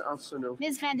Arsenault, Mr. Arsenault,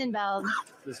 Ms. Vandenbeld,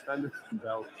 Ms.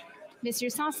 Vandenbelt, Monsieur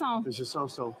Sanson, Mr.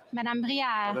 Sanson, Madame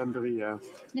Brière, Madame Brière,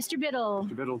 Mr. Biddle,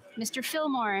 Mr. Biddle, Mr.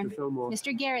 Fillmore, Mr. Fillmore,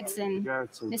 Mr. Garrettson,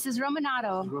 Garrettson, Mrs.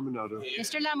 Romanato, Romanato,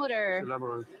 Mr. Lamoureux, Mr.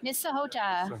 Lamoureux, Ms.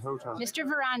 Sahota, Sahota, Mr.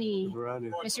 Varani,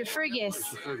 Varane, Mr. Fergus,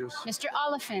 Mr. Fergus, Mr.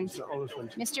 Oliphant, Mr.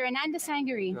 Oliphant, Mr. Ananda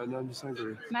Sangari, Ananda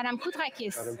Sangari, Madame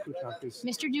Koutrakis, Madame Koutakis,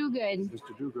 Mr. Duguid,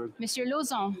 Mr. Duguid, Monsieur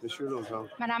Lauzon, Monsieur Lauzon,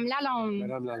 Madame Lalonde,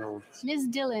 Madame Lalonde, Ms.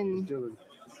 Dillon, Dillon,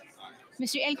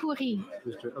 Monsieur Elkoury,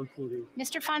 Mr. Elkouri,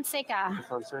 Mr. Fonseca, Mr.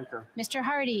 Fonseca, Mr.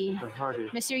 Hardy, Mr. Hardy,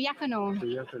 Mr. Yacono,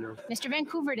 Mr. Yakino, Mr.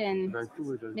 Vancouverden,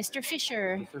 Vancouverden, Mr.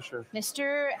 Fisher, Mr. Fisher,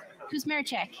 Mr.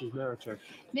 Kuzmerchek, Kuzmarachek,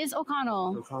 Ms.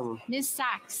 O'Connell, O'Connell, Ms.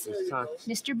 Sachs, Ms. Sachs,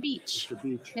 Mr. Beach, Mr.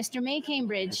 Beach, Mr. May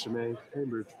Cambridge, Mr. May,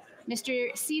 Cambridge,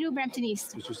 Mr. Sidhu Brampton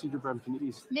East, Mr. Cedar Brampton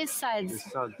East, Ms. Suds, Ms.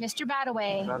 Suds, Mr.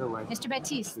 Badaway, Badaway, Mr.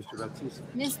 Baptiste, Mr. Baptiste,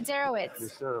 Ms. Zerowitz,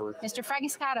 Ms. Sarowitz, Mr.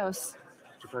 Fragiscatos,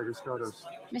 Mr. Fragascatos,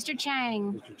 Mr.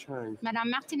 Chang, Mr. Chang, Madame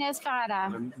Martinez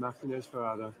Farada, Madame Martinez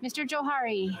Farada, Mr.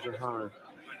 Johari, Mr. Hara,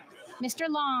 Mr.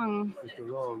 Long, Mr.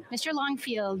 Long, Mr.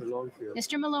 Longfield, Mr. Longfield,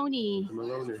 Mr. Maloney, Mr.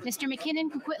 Maloney, Mr. McKinnon,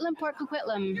 Coquitlam, Port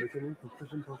Coquitlam, McKinnon,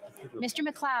 Coquitlam, Port Coquitlam, Mr.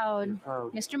 McLeod,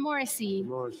 McLeod, Mr. Morrissey, Mr.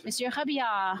 Morrissey, Mr.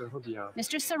 Rabia, Mr. Hobia,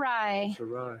 Mr. Sarai,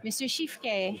 Mr. Rai, Mr.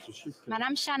 Shifke, Mr. Shifke,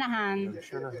 Madame Shanahan, Madame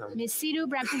Shanahan, Ms. Sidhu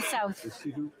Brampton South, Ms.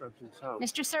 Sidhu Brampton South,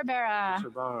 Mr. Cerbera,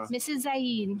 Mr. Barra, Mrs.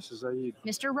 Zaid, Mr. Zaid,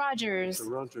 Mr. Rogers,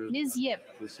 Mr. Rogers, Ms. Yip,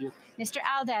 Ms. Yip, Mr.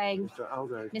 Aldag, Mr.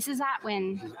 Aldag, Mrs.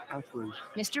 Atwin, Mrs. Atwin,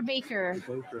 Mr. Baker, Mr.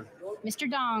 Baker, Mr.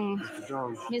 Dong, Mr.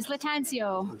 Dong, Ms.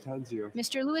 Latanzio, Latanzio,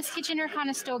 Mr. Lewis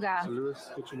Kitchener-Conestoga, Mr. Lewis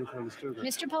Kitchener-Conestoga,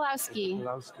 Mr. Pulowski,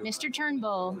 Pulowski, Mr.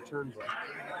 Turnbull, Mr. Turnbull,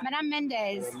 Madame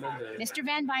Mendez, Madame Mendez, Mr.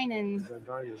 Van Bynen, Van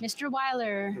Dynen, Mr.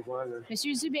 Weiler, Mr. Weiler,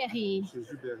 Mr. Zuberi, Mr.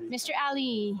 Zuberi, Mr.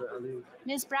 Ali, Mr. Ali,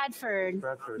 Ms. Bradford,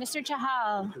 Bradford, Mr.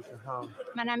 Chahal, Mr. Chahal,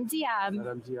 Madame Diab,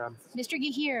 Madame Diab, Mr.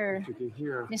 Gahir, Mr.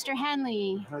 Gahir, Mr.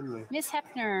 Hanley, Hanley, Ms.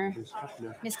 Hepner, Ms.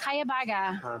 Hefner, Ms.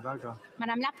 Kayabaga, Carabaga,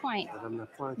 Madame Lapointe, Madame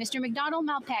Lapointe, Mr. McDonald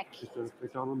Malpeck, Mr.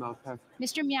 McDonald Malpeck,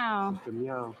 Mr. Meow, Mr.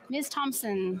 Meow, Ms.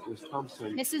 Thompson, Ms.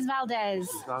 Thompson, Mrs. Valdez,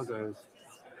 Ms. Valdez.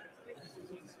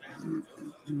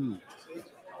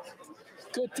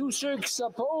 Que tous ceux qui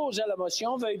s'opposent à la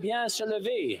motion veuillent bien se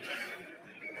lever.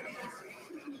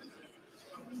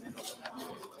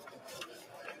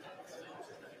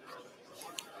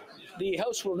 The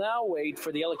House will now wait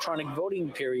for the electronic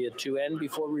voting period to end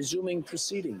before resuming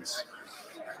proceedings.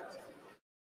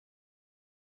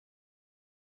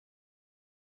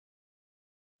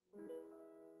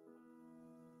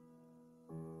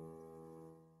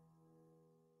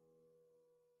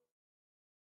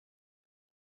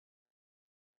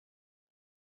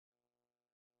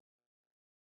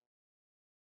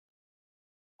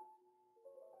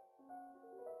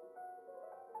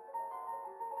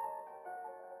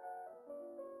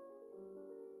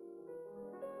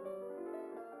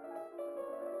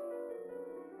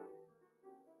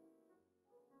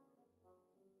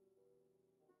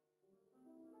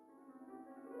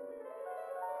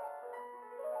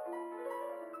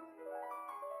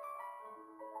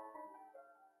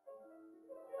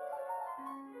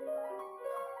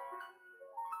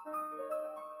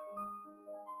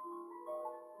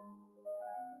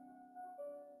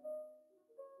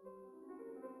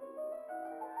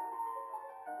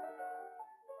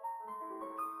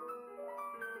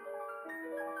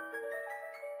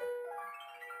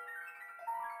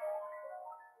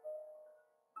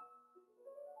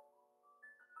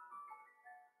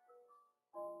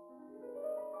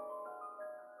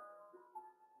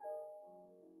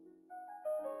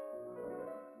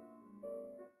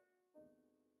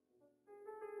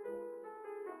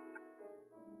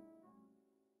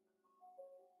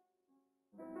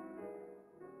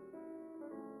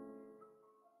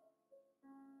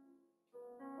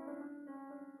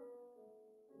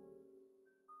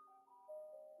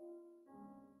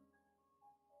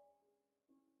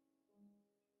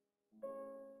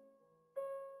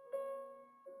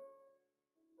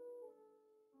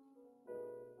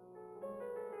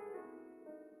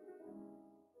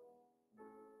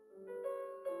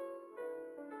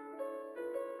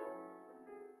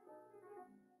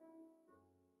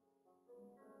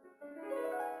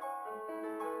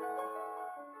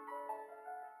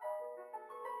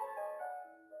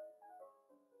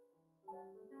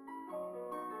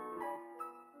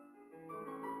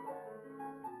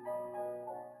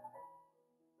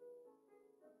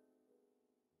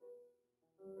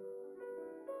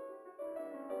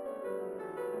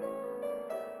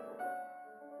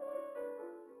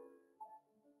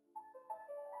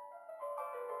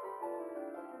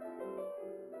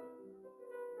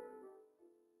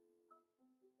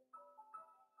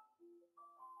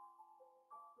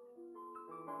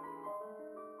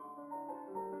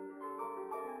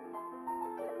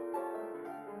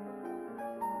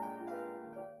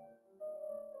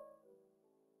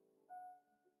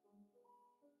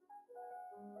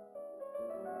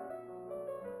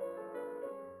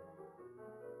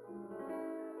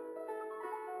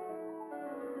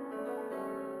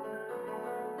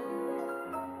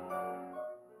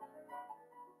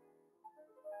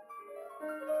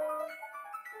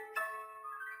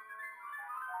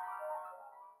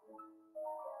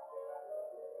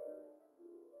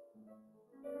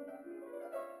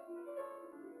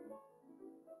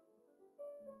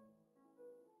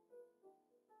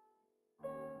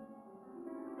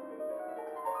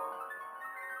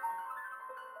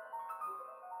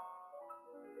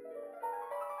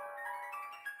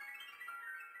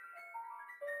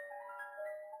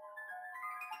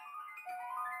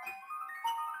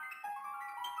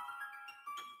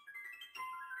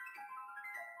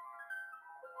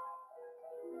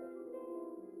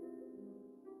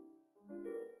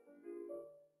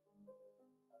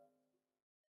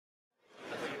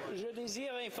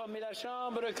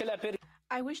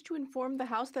 I wish to inform the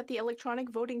House that the electronic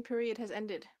voting period has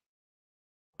ended.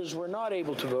 Were not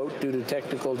able to vote due to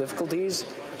technical difficulties.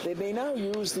 They may now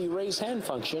use the raise hand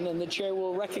function and the chair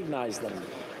will recognize them.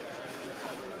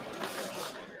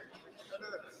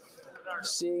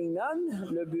 Seeing none,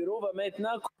 le bureau va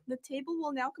maintenant. The table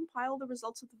will now compile the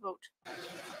results of the vote.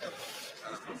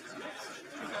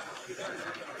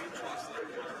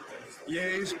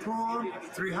 Yeas pour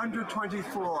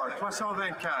 324,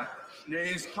 324.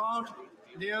 Nays 30,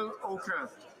 nil aucun.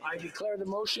 I declare the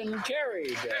motion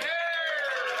carried.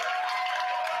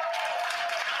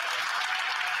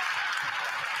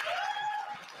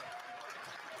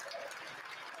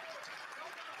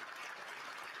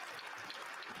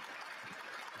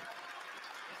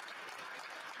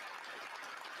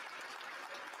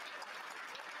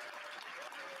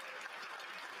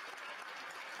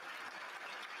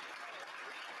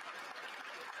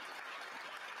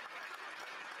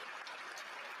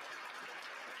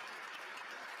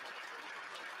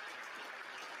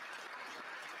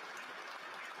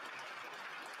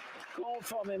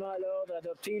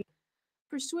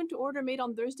 Pursuant to order made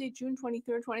on Thursday, June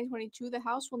 23, 2022, the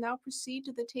House will now proceed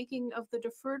to the taking of the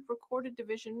deferred recorded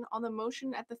division on the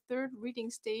motion at the third reading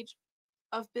stage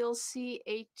of Bill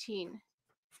C-18.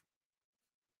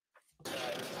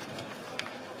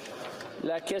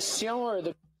 La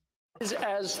question is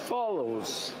as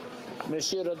follows.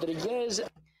 Monsieur Rodriguez.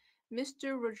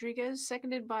 Mr. Rodriguez,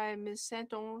 seconded by Ms.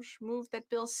 Santonge, moved that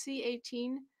Bill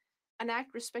C-18, an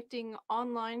act respecting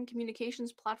online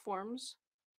communications platforms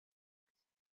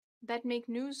that make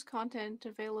news content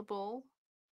available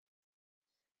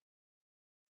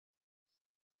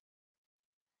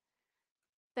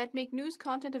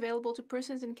to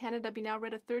persons in Canada be now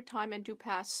read a third time and do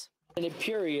pass. A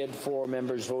period for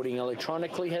members voting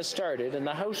electronically has started, and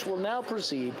the House will now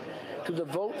proceed to the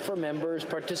vote for members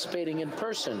participating in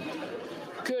person.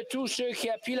 Que tous ceux qui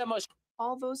appuient la motion.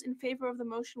 All those in favor of the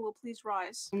motion will please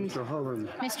rise. Mr. Holland.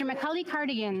 Mr. Macaulay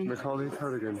Cardigan. Macaulay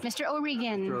Cardigan. Mr.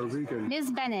 O'Regan. Mr. O'Regan.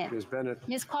 Ms. Bennett. Ms. Bennett.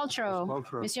 Ms. Qualtrough. Ms.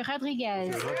 Qualtrough. Mr.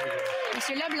 Rodriguez. Mr. Rodriguez.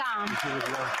 Mr. LeBlanc. Mr.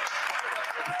 LeBlanc.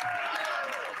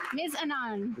 Ms.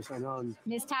 Anand. Ms. Anand.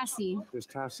 Ms. Tassi. Ms.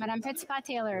 Tassi. Madame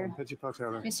Petitpas-Taylor. Madame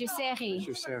Petitpas-Taylor. Mr. Serry.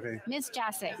 Mr. Serry. Ms.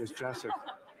 Jassic. Ms. Jassic.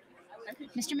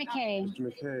 Mr. McKay. Mr.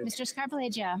 McKay. Mr.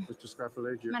 Scarpellegia. Mr.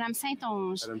 Scarpellegia. Madame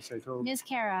Saintonge. Madame Saintonge. Ms.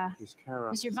 Cara. Ms.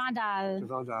 Cara. Mr. Vandal. Mr.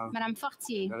 Vandal. Madame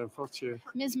Fortier. Madame Fortier.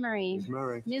 Ms. Murray. Ms.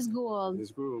 Murray. Ms. Gould.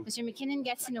 Ms. Gould. Mr.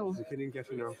 McKinnon-Gatineau.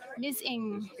 McKinnon-Gatineau. Ms.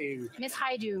 Ing. Ing. Ms.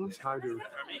 Haidu. Ms. Haidu.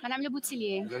 Madame Le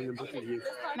Boutillier. Madame Le Boutillier.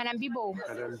 Madame Bibot.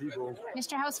 Madame Bibot.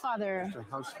 Mr. Housefather. Mr.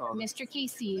 Housefather. Mr.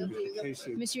 Casey. Mr.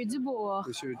 Casey. Monsieur Dubourg.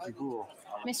 Monsieur Dubourg.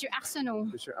 Mr.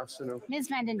 Arsenault. Mr. Arsenault. Ms.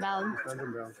 Vandenveld. Ms.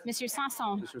 Vandenveld. Mr.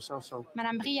 Sanson. Mr. Sanson.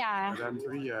 Madame Brière. Madame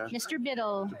Brière. Mr.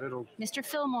 Biddle. Mr. Biddle. Mr.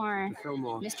 Fillmore. Mr.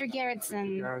 Fillmore. Mr.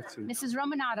 Gerritsen. Gerritsen. Mrs.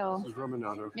 Romanato. Mrs.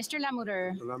 Romanato. Mr.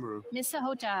 Lamoureux. Mr. Lamoureux. Ms.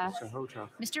 Sahota. Mr. Hota.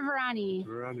 Mr. Varani.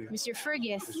 Varani. Mr.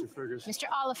 Fergus. Mr. Fergus. Mr.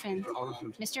 Oliphant. Mr.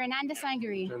 Oliphant. Mr. Ananda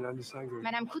Sangri. Mr. Ananda Sangri.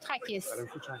 Madame Koutrakis. Madame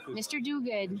Koutrakis. Mr.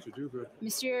 Dogood. Mr. Dogood.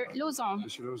 Mr. Lozon.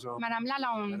 Mr. Lozon. Madame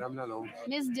Lalonde. Madame Lalonde.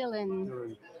 Ms. Dillon.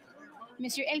 Dillon.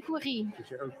 Mr. El Khoury.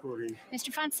 Mr. El Khoury.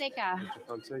 Mr. Fonseca. Mr.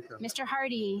 Fonseca. Mr.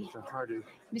 Hardy. Mr. Hardy.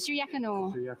 Mr.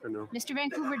 Yakano, Mr.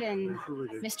 Vancouverden,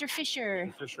 Mr.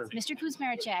 Fisher, Mr.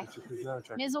 Kuzmarchek,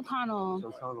 Ms.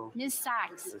 O'Connell, Ms.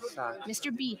 Sachs,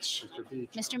 Mr. Beach,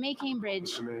 Mr. May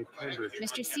Cambridge,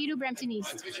 Mr. Sidhu Brampton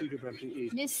East,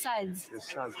 Ms. Suds,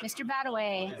 Mr.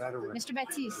 Badaway, Mr.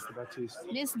 Baptiste,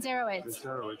 Ms. Zerowitz,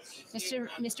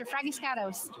 Mr.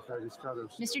 Fragiscados,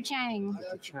 Mr. Chang,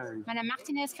 Madame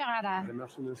Martinez Ferrada,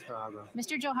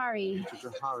 Mr. Johari,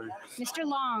 Mr.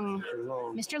 Long,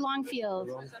 Mr. Longfield,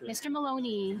 Mr.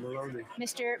 Maloney,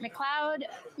 Mr. McLeod,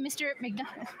 Mr.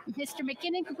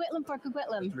 McKinnon Coquitlam for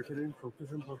Coquitlam,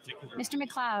 Mr.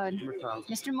 McLeod,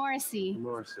 Mr. Morrissey,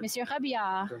 Mr.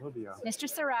 Rabia, Mr.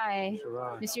 Sarai,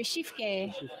 Mr.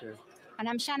 Shifke,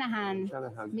 Madame Shanahan,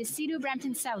 Ms. Sidhu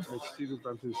Brampton South,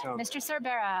 Mr.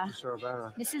 Sorbera,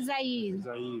 Mrs. Zaid,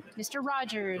 Mr.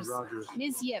 Rogers,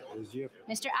 Ms. Yip,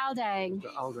 Mr. Aldag,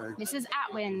 Mrs.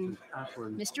 Atwin,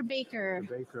 Mr. Baker,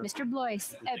 Mr.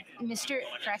 Blois,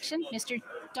 Mr.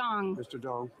 Dong,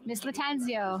 Ms.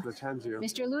 Latanzio,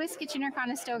 Mr. Louis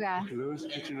Kitchener-Conestoga,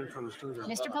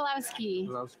 Mr. Pulowski,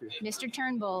 Mr.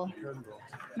 Turnbull,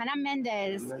 Madame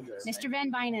Mendez, Mr.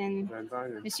 Van Bynen,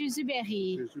 Mr.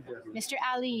 Zuberi, Mr.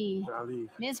 Ali,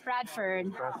 Ms. Bradford,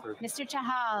 Mr.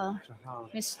 Chahal,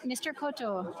 Mr.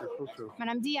 Koto,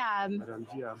 Madame Diab,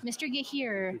 Mr.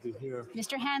 Gahir,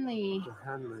 Mr. Hanley,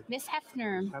 Ms.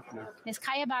 Hefner, Ms.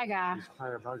 Kayabaga,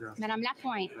 Madame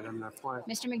Lapointe,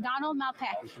 Mr. McDonald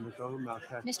Malpec,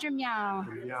 Mr. Miao,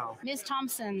 Ms.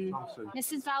 Thompson,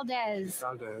 Mrs. Valdez,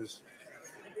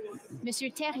 Monsieur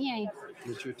Terrien,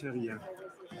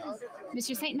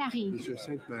 Monsieur Sainte-Marie,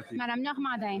 Madame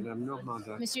Normandin,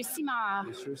 Monsieur Simard,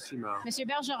 Monsieur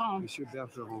Bergeron,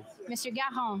 Monsieur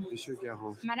Garon,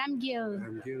 Madame Gill,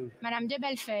 Madame de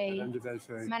Bellefeuille,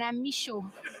 Madame Michaud,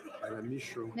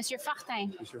 Monsieur Fortin,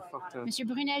 Monsieur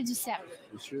Brunel Duceppe,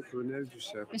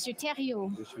 Monsieur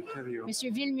Thériault,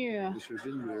 Monsieur Villemur,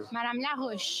 Madame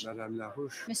Larouche,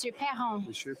 Monsieur Perron,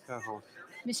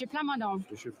 Monsieur Plamondon,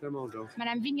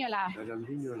 Madame Vignola,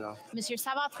 Monsieur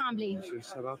Savard-Tremblay,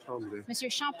 Monsieur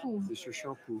Champoux,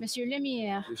 Monsieur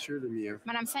Lemire,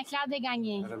 Madame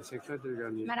Saint-Clair-Desgagnés,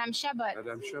 Madame Chabot,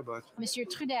 Monsieur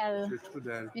Trudel,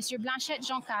 Monsieur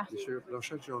Blanchette-Jonca,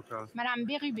 Madame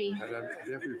Bérubé,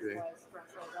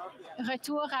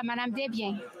 retour à Madame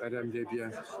Desbiens,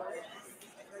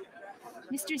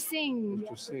 Mr. Singh,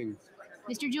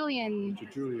 Mr. Julian,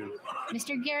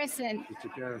 Mr. Garrison,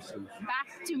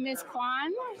 back to Ms.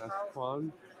 Kwan,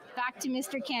 back to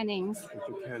Mr. Cannings,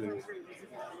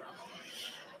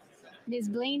 Ms.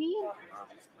 Blaney,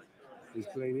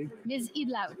 Ms.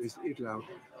 Idlout,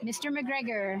 Mr.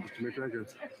 McGregor,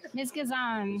 Ms.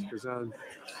 Gazan,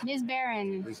 Ms.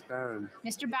 Barron,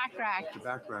 Mr. Backrack,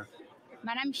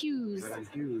 Madame Hughes,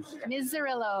 Ms.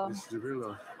 Zerillo,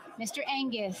 Mr.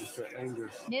 Angus,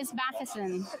 Ms.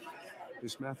 Matheson,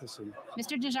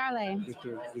 Mr. Desjarlais,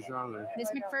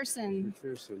 Ms. McPherson,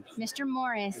 Mr.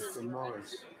 Morris.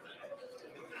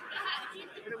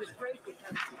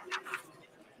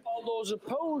 All those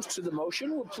opposed to the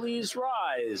motion will please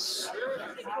rise.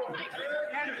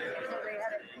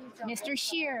 Mr.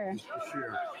 Scheer,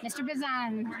 Mr.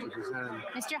 Bazan,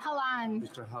 Mr.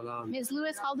 Halan, Ms.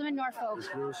 Lewis Haldeman Norfolk,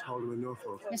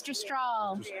 Mr.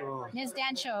 Strahl, Ms.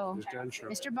 Dancho,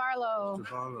 Mr. Barlow,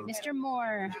 Mr.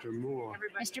 Moore,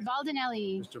 Mr.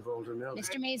 Baldinelli,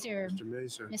 Mr. Mazer,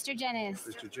 Mr. Jennis,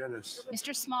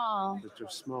 Mr. Small,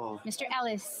 Mr.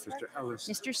 Ellis,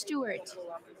 Mr. Stewart,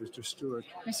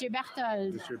 Mr.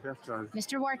 Berthold,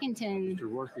 Mr. Workington,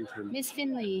 Ms.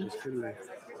 Finley,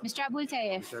 Mr.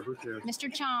 Abultaif,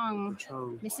 Mr. Chong,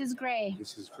 Mrs. Gray,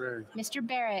 Mr.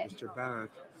 Barrett,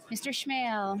 Mr.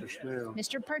 Schmale,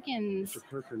 Mr. Perkins,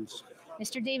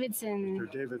 Mr. Davidson,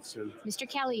 Mr.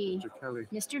 Kelly,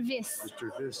 Mr. Viss,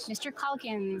 Mr.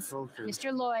 Calkins,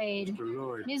 Mr. Lloyd,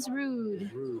 Ms. Rude,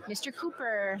 Mr.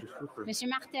 Cooper, Mr.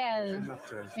 Martel,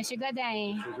 Mr.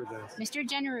 Godin, Mr.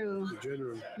 Generou,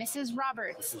 Mrs.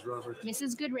 Roberts,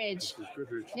 Mrs. Goodridge,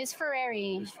 Ms.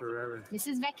 Ferreri,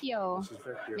 Mrs. Vecchio,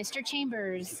 Mr.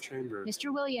 Chambers,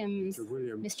 Mr. Williams,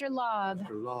 Mr. Lobb,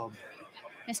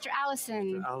 Mr.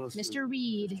 Allison, Mr.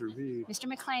 Reed, Mr.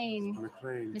 McLean,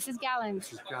 Mrs. Gallant,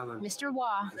 Mr.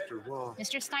 Waugh,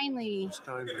 Mr. Steinley,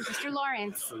 Mr.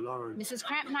 Lawrence, Mrs.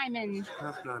 Cramp-Nyman,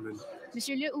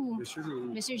 Monsieur Lehoux,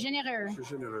 Monsieur Genereux,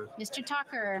 Mr.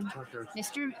 Tucker,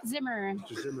 Mr. Zimmer,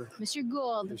 Monsieur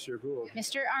Gould,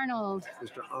 Mr. Arnold,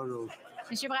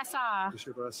 Monsieur Brassard,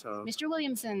 Mr.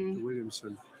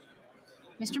 Williamson,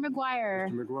 Mr. McGuire,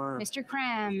 Mr. McGuire, Mr.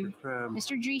 Cram, Mr. Cram,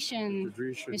 Mr. Dreeshen, Mr.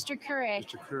 Dreeshen, Mr. Couric,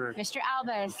 Mr. Couric, Mr.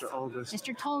 Albus, Mr. Albus,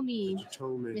 Mr. Tolmie, Mr.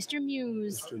 Tomei, Mr.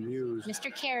 Muse, Mr. Muse,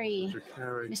 Mr. Carey, Mr.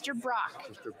 Carey, Mr. Brock,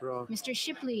 Mr. Brock, Mr.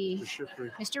 Shipley, Mr.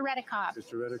 Shipley, Mr. Redicott,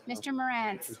 Mr. Reddick, Mr.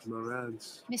 Morant, Mr.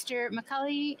 Morantz, Mr.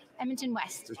 Macaulay, Edmonton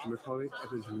West, Mr. Macaulay,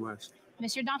 Edmonton West,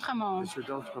 Mr. D'Entremont, Mr.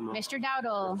 D'Entremont, Mr.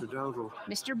 Dowdle, Mr. Dowdle,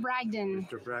 Mr. Bragdon,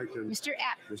 Mr. Bragdon, Mr.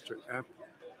 Epp, Mr. Epp,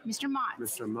 Mr. Mott,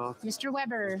 Mr. Mott, Mr.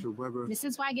 Weber, Mr. Weber,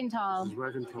 Mrs. Wagenthal, Mrs.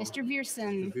 Wagenthal, Mr.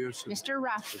 Vierson, Mr. Vierson, Mr.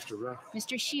 Ruff, Mr. Ruff,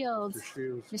 Mr. Shields, Mr.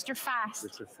 Shields, Mr. Fast,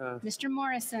 Mr. Fast, Mr.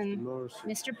 Morrison, Mr. Morrison,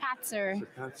 Mr. Patzer, Mr.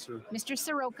 Patzer, Mr.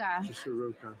 Soroka, Mr.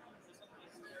 Soroka.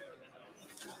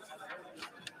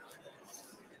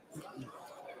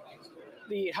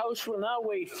 The House will now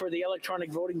wait for the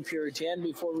electronic voting period to end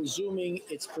before resuming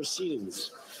its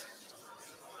proceedings.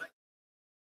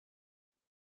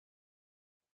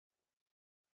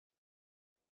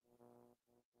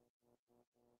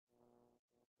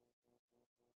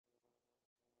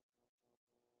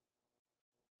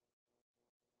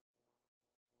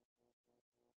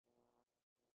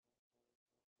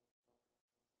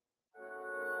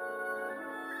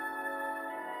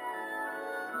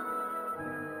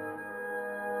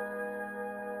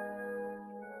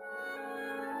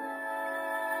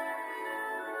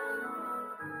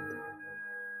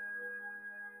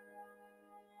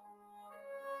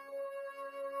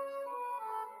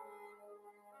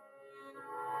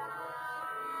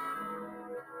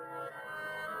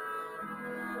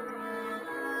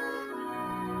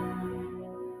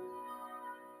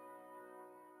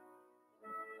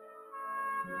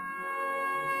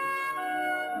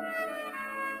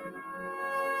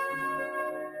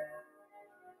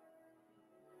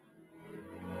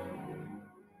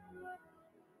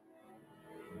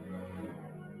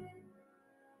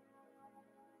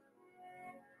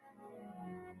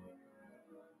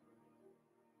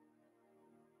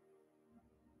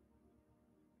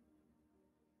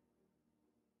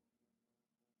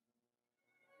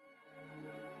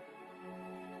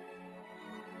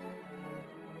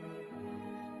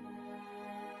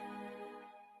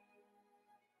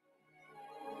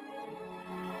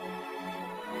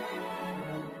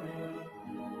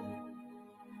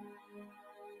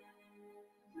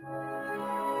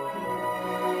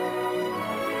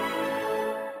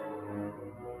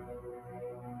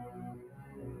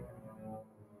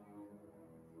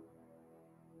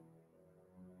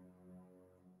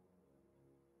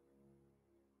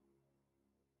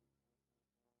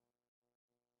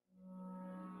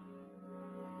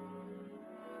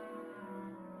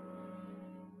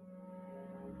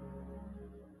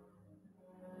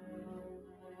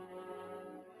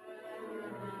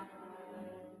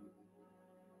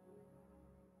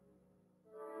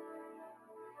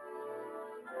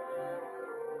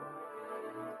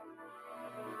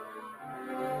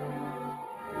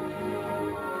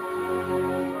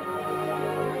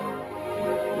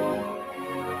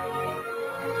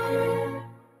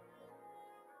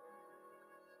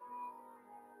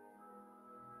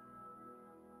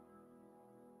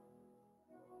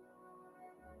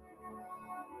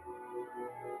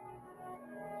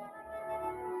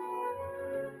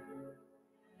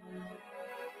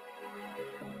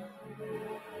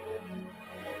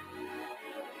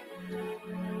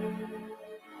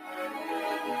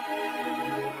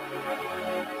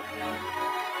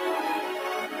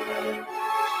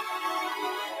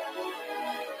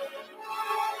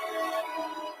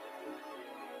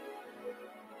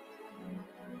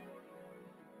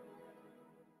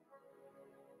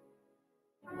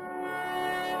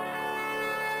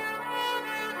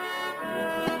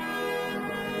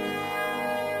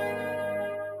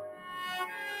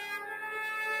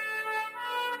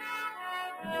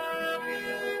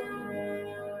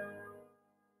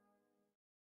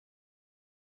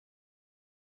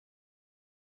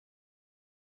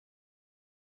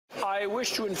 I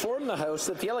wish to inform the House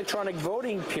that the electronic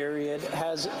voting period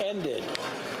has ended.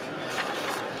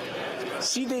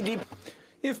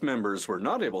 If members were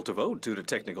not able to vote due to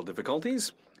technical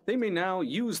difficulties, they may now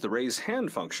use the raise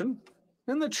hand function,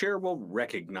 and the chair will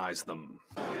recognize them.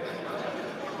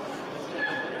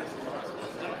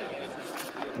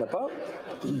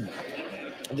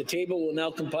 The table will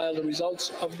now compile the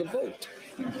results of the vote.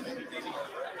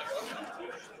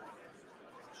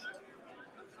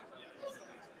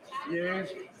 Yeas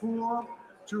pour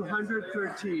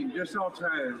 213,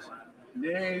 213.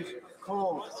 Nays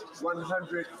contre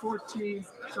 114,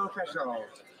 114.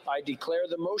 I declare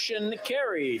the motion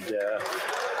carried.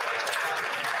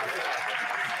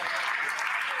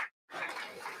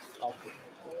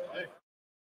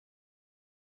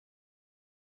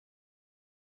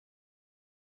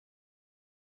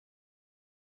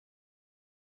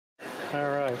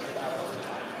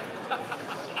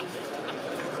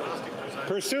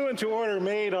 Pursuant to order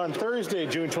made on Thursday,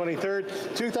 June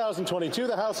 23rd, 2022,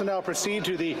 the House will now proceed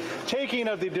to the taking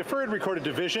of the deferred recorded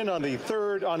division on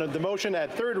the motion at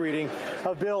third reading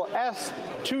of Bill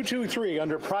S-223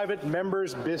 under private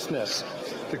members' business.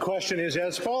 The question is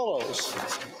as follows.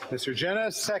 Mr. Jenna,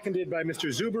 seconded by Mr.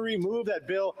 Zuberi, move that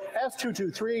Bill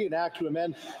S-223, an act to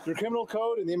amend the Criminal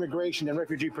Code and the Immigration and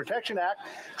Refugee Protection Act,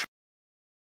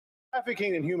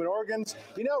 trafficking in human organs,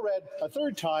 be now read a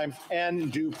third time and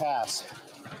do pass.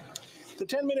 The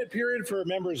 10-minute period for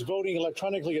members voting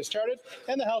electronically has started,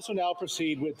 and the House will now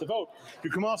proceed with the vote.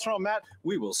 You commencerons, Matt.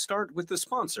 We will start with the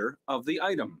sponsor of the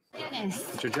item.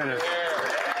 Mr. Jenner.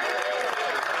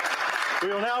 We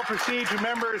will now proceed to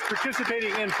members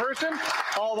participating in person.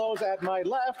 All those at my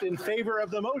left in favor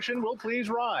of the motion will please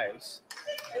rise.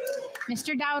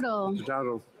 Mr. Dowdle. Mr.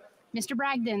 Dowdle. Mr.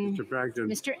 Bragdon. Mr. Bragdon.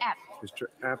 Mr. Epp. Mr.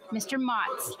 Epp. Mr.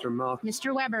 Motts. Mr. Mott.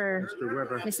 Mr. Weber. Mr.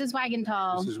 Weber. Mrs.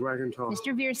 Wagenthal. Mrs. Wagenthal.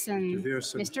 Mr. Vierson. Mr.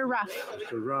 Vierson. Mr. Ruff.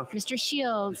 Mr. Ruff. Mr.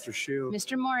 Shields. Mr. Shields.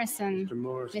 Mr. Morrison. Mr.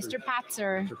 Morrison. Mr.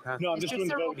 Patzer. Mr. Patzer. No, I'm just doing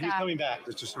the vote. He's coming back.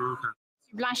 Mr. Soroka.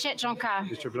 Blanchette Jonca.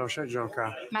 Mr. Blanchette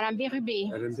Jonca. Madame Bérubé.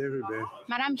 Madame Bérubé.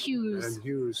 Madame Hughes. Madame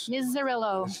Hughes. Ms.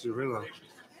 Zerillo. Ms. Zerillo.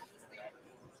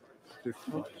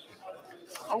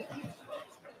 Oh.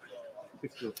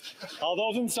 All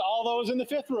those in the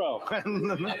fifth row.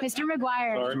 Mr.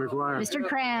 McGuire. Mr. McGuire. Mr.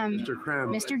 Cram. Mr. Cram.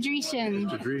 Mr. Dreeshen.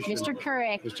 Mr. Dreeshen. Mr.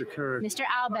 Couric. Mr. Couric. Mr.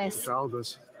 Albus. Mr.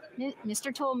 Albus.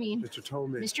 Mr. Tolmie. Mr.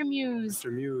 Tolmie. Mr. Muse.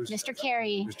 Mr. Muse. Mr.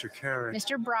 Carey. Mr. Carey.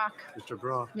 Mr. Brock. Mr.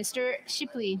 Brock. Mr.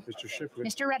 Shipley. Mr. Shipley.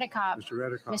 Mr. Redicott. Mr.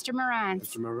 Redicott. Mr. Morant.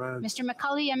 Mr. Morant. Mr.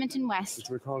 Macaulay Edmonton West.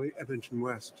 Mr. Macaulay Edmonton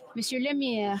West. Monsieur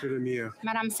Lemire. Mr. Lemire.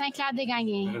 Madame Saint-Clair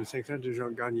Desgagnés. Madame Saint-Clair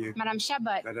Desgagnés. Madame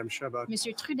Chabot. Madame Chabot.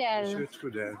 Monsieur Trudel. Monsieur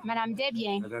Trudel. Madame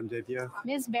Desbiens. Madame Desbiens.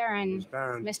 Ms. Barron. Ms.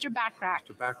 Barron. Mr. Backrack.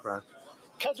 Mr. Backrack.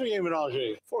 Quatrième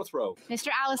ménager. Fourth row. Mr.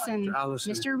 Allison. Mr.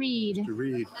 Allison. Mr. Reed. Mr.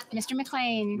 Reed. Mr.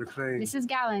 McLean. McLean. Mrs.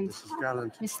 Gallant. Mrs.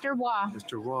 Gallant. Mr. Waugh.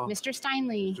 Mr. Waugh. Mr.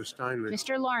 Steinley. Mr. Steinley.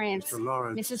 Mr. Lawrence. Mr.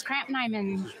 Lawrence. Mrs.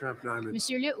 Cramp-Nyman. Mrs. Cramp-Nyman.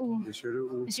 Monsieur Lehoux. Monsieur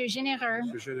Lehoux. Monsieur Généreux.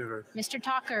 Mr. Généreux. Mr.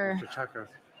 Tucker. Mr. Tucker.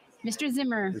 Mr.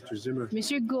 Zimmer. Mr. Zimmer.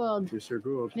 Monsieur Gould. Mr.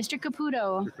 Gould. Mr.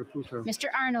 Caputo. Mr. Caputo. Mr.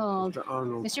 Arnold. Mr.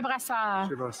 Arnold. Mr. Brassard.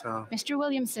 Mr. Brassard. Mr.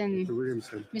 Williamson. Mr.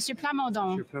 Williamson. Monsieur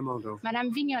Plamondon. Mr. Plamondon.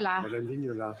 Madame Vignola. Madame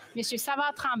Vignola. Monsieur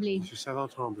Savard-Tremblay. Mr.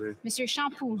 Savard-Tremblay. Monsieur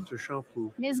Champoux. Mr.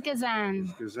 Champoux. Ms. Gazan.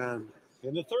 Mr. Gazan.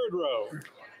 In the third row.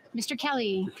 Mr.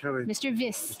 Kelly. Mr. Kelly. Mr.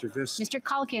 Viss. Mr. Viss. Mr.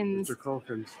 Calkins. Mr.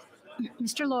 Calkins.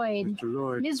 Mr. Lloyd. Mr.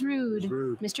 Lloyd. Ms. Rude. Ms.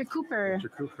 Rude. Mr. Cooper. Mr.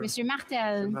 Cooper. Mr.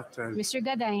 Martel. Mr. Martel. Mr.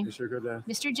 Godin. Mr. Godin.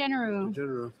 Mr. Genereux.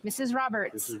 General. Mrs.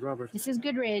 Roberts. Mrs. Roberts. Mrs.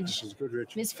 Goodridge. Mrs.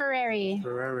 Goodrich. Ms. Ferrari.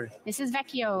 Ferrari. Mrs.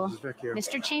 Vecchio. Mrs. Vecchio.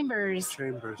 Mr. Chambers.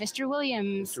 Chambers. Mr.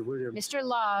 Williams. Mr. Williams. Mr.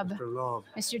 Lobb. Mr. Lobb.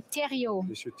 Mr. Thériault.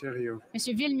 Monsieur Thériault.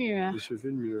 Monsieur Villemur. Monsieur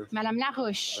Villemur. Madame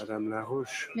Larouche. Madame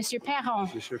Larouche. Monsieur Perron.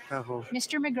 Monsieur Perron.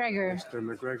 Mr. McGregor. Mr.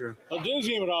 McGregor.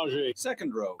 Deuxième rangée.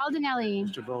 Second row. Aldinelli.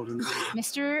 Mr. Baldwin.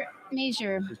 Mr.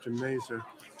 Major. Mr. Mazer.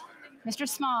 Mr.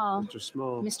 Small. Mr.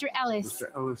 Small. Mr. Ellis.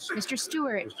 Mr. Ellis. Mr.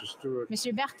 Stewart. Mr. Stewart.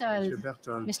 Mr. Berthold. Mr.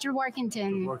 Berthold. Mr.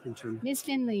 Workington. Mr. Workington. Ms.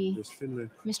 Finley. Ms. Finley.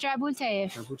 Mr.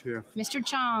 Aboultaif. Aboutier. Mr.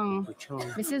 Chong. Mr. Chong.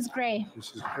 Mrs. Gray.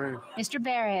 Mrs. Gray. Mr.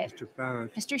 Barrett. Mr.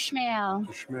 Barrett. Mr. Schmale.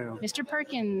 Mr. Schmale. Mr.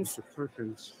 Perkins. Mr.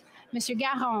 Perkins. Monsieur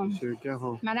Garon. Monsieur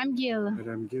Garon. Madame Gill.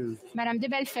 Madame Gill. Madame de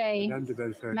Bellefeuille. Madame de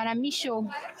Bellefeuille. Madame Michaud.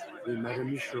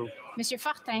 Madame Michaud. Monsieur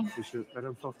Fortin.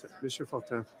 Madame Fortin. Monsieur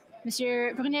Fortin.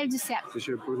 Monsieur Brunel Duceppe.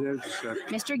 Monsieur Brunel Duceppe.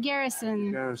 Mr.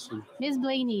 Garrison. Garrison. Ms.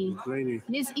 Blaney. Blaney.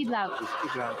 Ms. Idlout. Ms.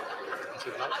 Idlout.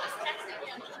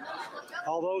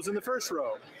 All those in the first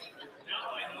row.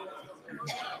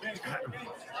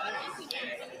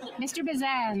 Mr.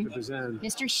 Bazan. Mr. Bazan.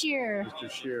 Mr. Shear.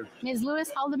 Mr. Shear. Ms. Lewis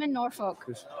Haldeman Norfolk.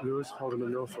 Ms. Lewis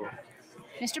Haldeman Norfolk.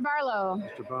 Mr. Barlow.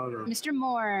 Mr. Barlow. Mr.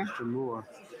 Moore. Mr. Moore.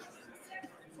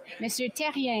 Monsieur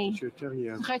Terrien. Monsieur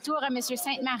Terrien. Retour à Monsieur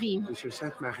Sainte-Marie. Monsieur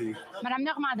Sainte-Marie. Madame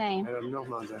Normandin. Madame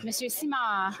Normandin. Monsieur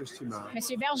Simard. Monsieur Simard.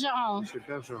 Monsieur Bergeron. Monsieur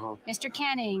Bergeron. Mr.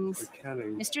 Cannings. Mr.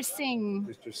 Canning. Mr. Singh.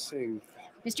 Mr. Singh.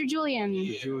 Mr. Julian.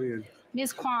 Mr. Julian.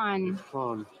 Ms. Kwan.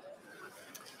 Kwan.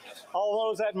 All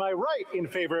those at my right in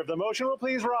favor of the motion will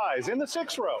please rise. In the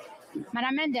sixth row.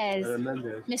 Madame Mendez. Madame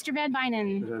Mendez. Mr. Van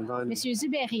Bynen. Madame Bynen. Monsieur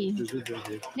Zuberi. Mr.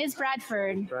 Zuberi. Ms.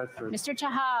 Bradford. Bradford. Mr.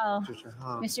 Chahal. Mr.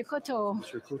 Chahal. Mr. Koto.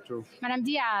 Mr. Koto. Madame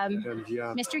Diab. Madame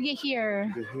Diab. Mr.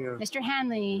 Gehir. Gehir. Mr.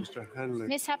 Hanley. Mr. Hanley.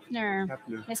 Ms. Hepner.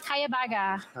 Hepner. Ms.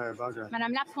 Kayabaga. Kayabaga.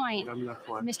 Madame Lapointe. Madame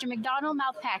Lapointe. Mr. McDonald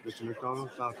Malpeck. Mr. McDonald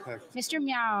Malpeck. Mr.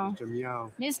 Miao. Mr.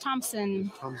 Miao. Ms.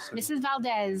 Thompson. Thompson. Mrs.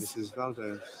 Valdez. Mrs.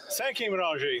 Valdez. Cinquième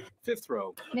rangée. Fifth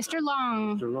row. Mr.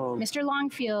 Long. Mr. Long. Mr.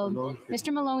 Longfield. Longfield.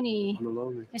 Mr. Maloney. Maloney.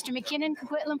 Maloney. Mr. McKinnon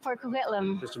Coquitlam for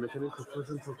Coquitlam. Mr. McKinnon for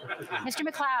Coquitlam. Mr.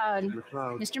 McLeod.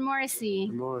 McLeod. Mr. Morrissey.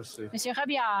 Morrissey. Mr.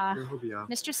 Rabiat. Rabiat.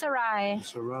 Mr. Sarai.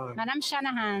 Sarai. Madame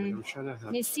Shanahan. Madame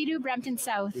Shanahan. Ms. Sidhu Brampton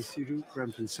South. Ms. Sidhu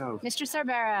Brampton South. Mr.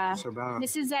 Sarbara. Sarbara.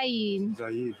 Mrs. Zaid.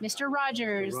 Zaid. Mr.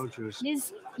 Rogers. Rogers.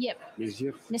 Ms. Yip. Ms.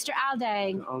 Yip. Mr.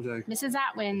 Aldag. Aldag. Mrs.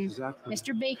 Atwin. Mrs. Atwin.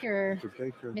 Mr. Baker. Mr.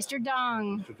 Baker. Mr.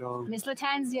 Dong. Mr. Dong. Ms.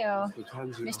 Latanzio.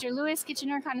 Latanzio. Mr. Lewis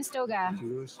Kitchener-Conestoga. Mr.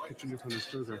 Lewis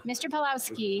Kitchener-Conestoga. Mr.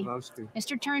 Pulowski. Mr. Pulowski.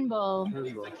 Mr. Turnbull.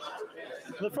 Turnbull.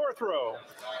 The fourth row.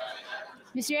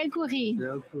 Mr. El Khoury.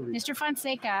 El Khoury. Mr.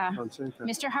 Fonseca. Fonseca.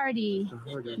 Mr. Hardy.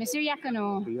 Mr. Hardy. Mr.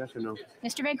 Yacono. Mr. Yacono.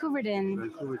 Mr. Vancouverden.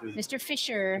 Vancouverden. Mr.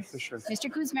 Fisher. Fisher. Mr.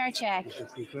 Kuzmarchek. Mr.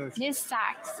 Kuzmarchek. Ms.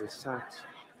 Sachs. Ms. Sachs.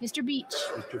 Mr. Beach.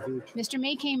 Mr. Beach. Mr.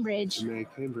 May Cambridge. Mr. May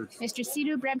Cambridge. Mr.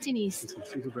 Sidhu Brampton East. Mr.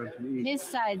 Sidhu Brampton East. Ms.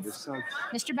 Suds. Ms. Suds.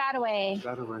 Mr. Badaway.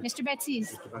 Badaway. Mr.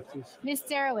 Baptiste. Mr. Baptiste. Ms.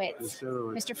 Zarowitz. Ms.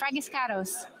 Zarowitz. Mr.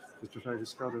 Fragiscatos. Mr.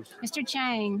 Fagascatos. Mr.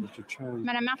 Chang. Mr. Chang.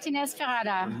 Madame Martinez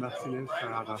Ferrada. Martinez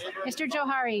Ferrada. Mr.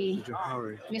 Johari. Mr.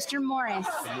 Johari. Mr. Morris.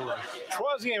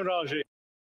 Troisième rangée.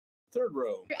 Third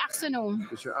row. Mr. Arsenault.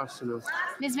 Mr. Arsenault.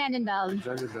 Ms. Vandenbeld.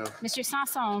 Vanderbilt. Mr.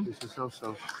 Sanson. Mr.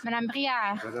 Sanson. Madame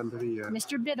Brière. Madame Brière.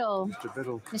 Mr. Biddle. Mr.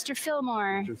 Biddle. Mr.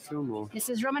 Fillmore. Mr. Fillmore.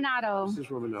 Mrs. Romanato. Mrs.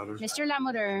 Romanato. Mr.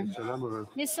 Lamoureux. Mr. Lamoureux.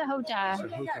 Ms. Sahota.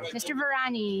 Mr. Hota. Mr.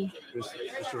 Varani.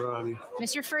 Mr. Rani.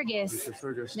 Mr. Fergus. Mr.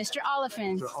 Fergus. Mr.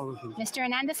 Oliphant. Mr. Oliphant. Mr.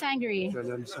 Ananda Sangri. Mr.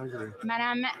 Anand Sangri.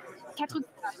 Madame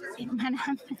Madame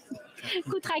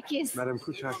Koutrakis. Madame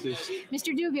Koutrakis.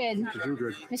 Mr. Duguid. Mr.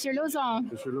 Duguid. Mr. Lozon.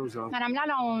 Mr. Lozon. Madame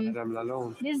Lalonde. Madame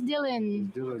Lalonde. Ms.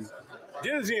 Dillon. Dylan.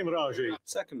 Deuxième rangée.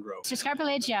 Second row. Mr.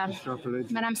 Scarpellegia.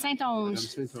 Scarpellegia. Madame Saint-Onge.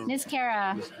 Madame Saint-Onge. Ms.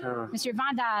 Cara. Ms. Cara. Mr.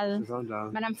 Vandal. Mr.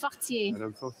 Vandal. Madame Fortier.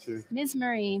 Madame Fortier. Ms.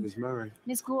 Murray. Ms. Murray.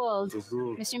 Ms. Gould. Ms.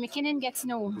 Gould. Mr. McKinnon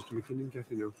Gatineau. Mr. McKinnon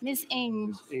Gatineau. Ms. Ing.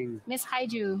 Ms. Ing. Ms.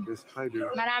 Haidou. Ms.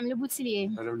 Haidou. Madame Le Boutillier.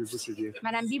 Madame Le Boutillier.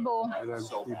 Madame Bibot. Madame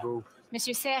Thibault.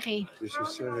 Monsieur Serré. Mr.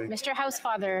 Serré. Mr.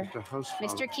 Housefather. Mr. Housefather.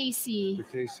 Mr. Casey.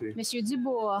 Mr. Casey. Monsieur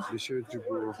Dubourg. Monsieur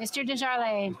Dubourg. Mr.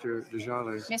 Desjardins. Mr.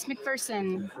 Desjardins. Miss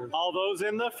McPherson. All those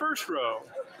in the first row.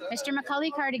 Mr.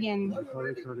 Macaulay Cardigan.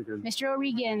 Macaulay Cardigan. Mr.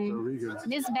 O'Regan. O'Regan.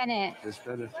 Ms. Bennett. Ms.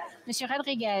 Bennett. Monsieur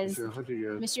Rodriguez. Mr.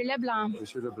 Rodriguez. Monsieur Leblanc.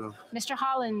 Monsieur Leblanc. Mr.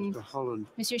 Holland. Mr. Holland.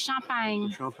 Monsieur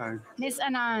Champagne. Champagne. Miss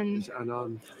Anand. Ms.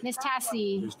 Anand. Miss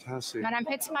Tassie. Ms. Tassie. Madame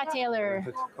Petitpas-Taylor.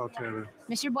 Petitpas-Taylor.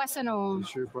 Monsieur Boissonneau.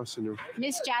 Monsieur Boissonneau.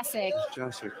 Miss Jasic. Ms.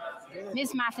 Jasic.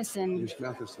 Ms. Matheson. Ms.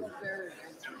 Matheson.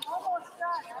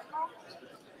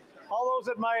 All those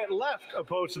at my left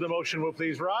opposed to the motion will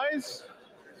please rise.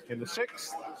 In the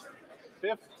 6th,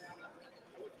 5th,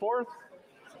 4th,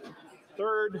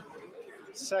 3rd,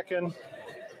 2nd,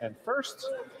 and 1st.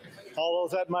 All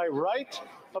those at my right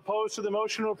opposed to the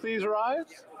motion will please rise.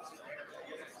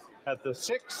 At the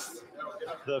 6th,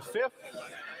 the 5th,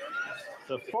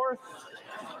 the 4th,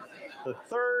 the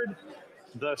 3rd,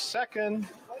 the 2nd,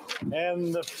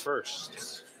 and the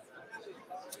 1st.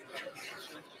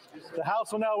 The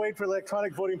House will now wait for the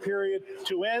electronic voting period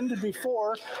to end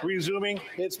before resuming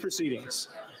its proceedings.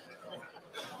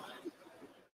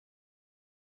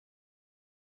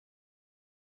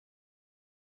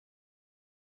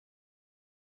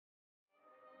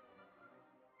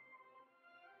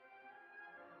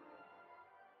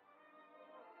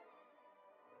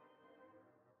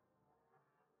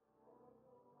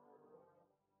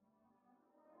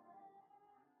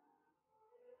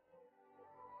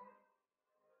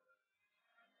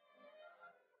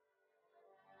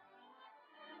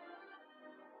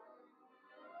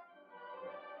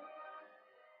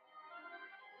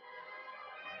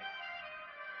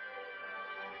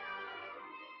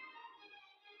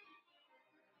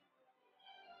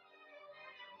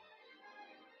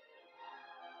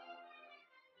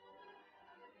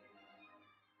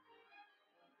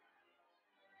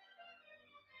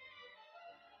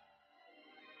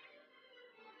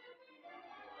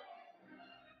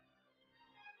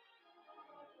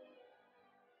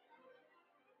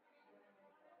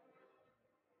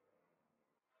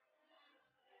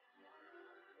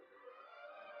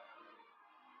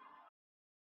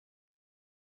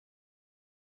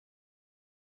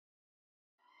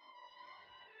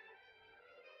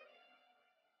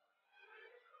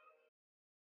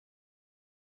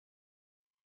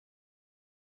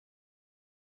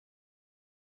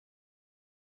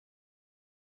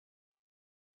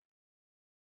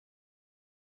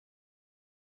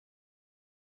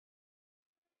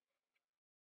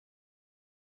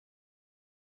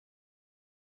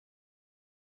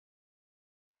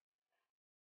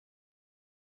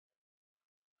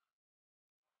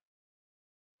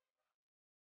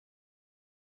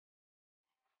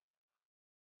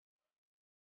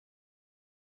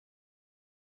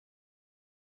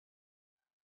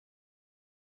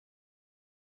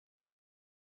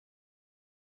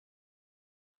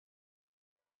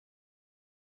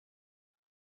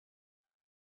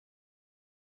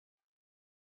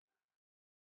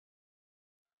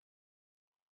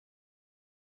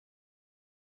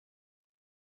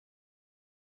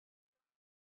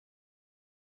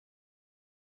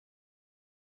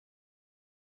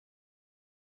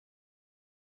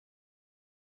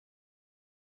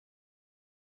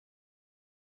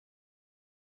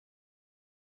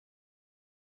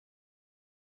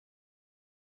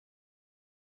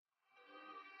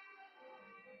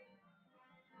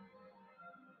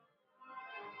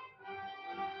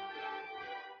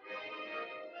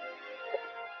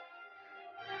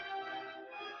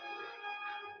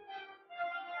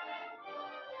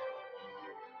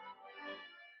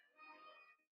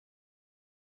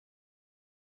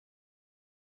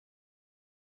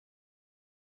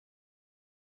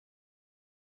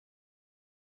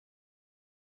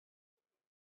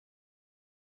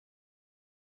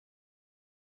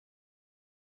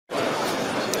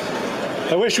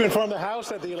 I wish to inform the House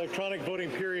that the electronic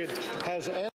voting period has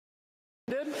ended.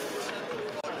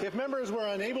 If members were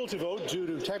unable to vote due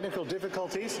to technical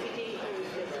difficulties,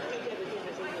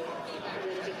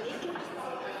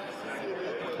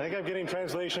 I think I'm getting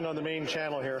translation on the main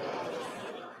channel here.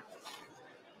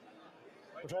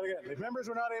 We'll try it again. If members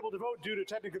were not able to vote due to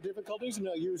technical difficulties, and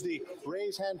they'll use the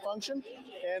raise hand function,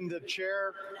 and the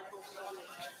chair.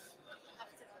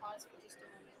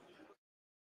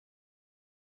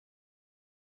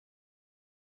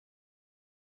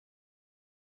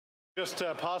 Just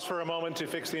pause for a moment to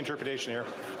fix the interpretation here.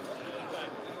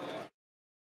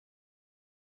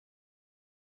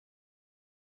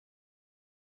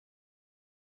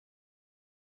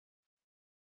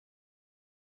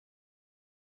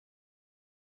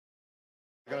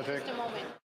 Gonna take Just a moment.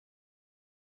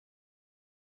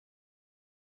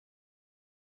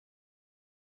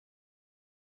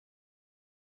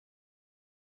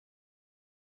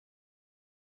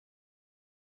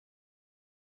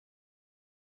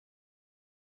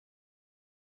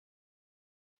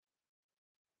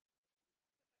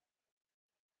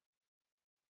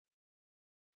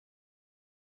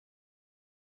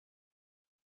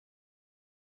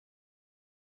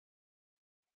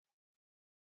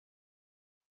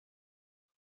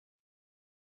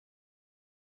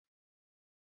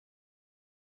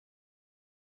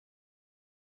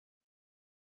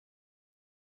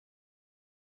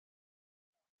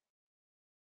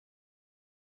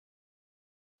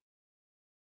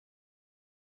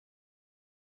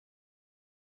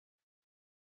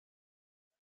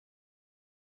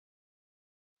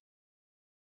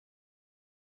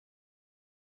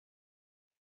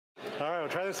 All right, we'll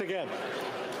try this again.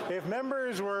 If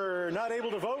members were not able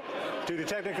to vote due to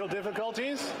technical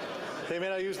difficulties, they may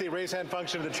not use the raise hand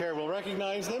function. The chair will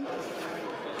recognize them.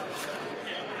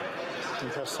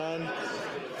 And press sign,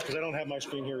 because I don't have my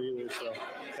screen here either. So,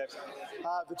 okay.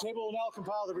 The table will now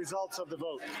compile the results of the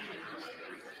vote.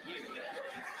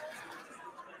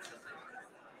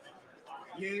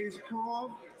 Yeas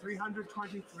called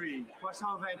 323,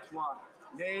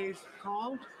 323. Nays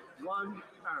called 1.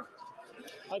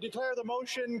 I declare the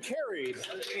motion carried.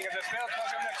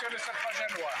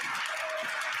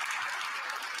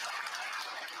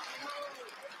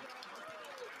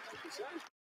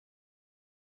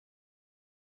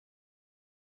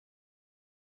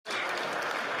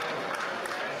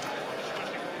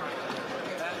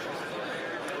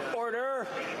 Order,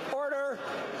 order.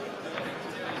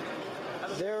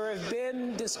 There have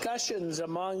been discussions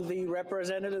among the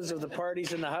representatives of the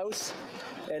parties in the House,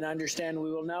 and I understand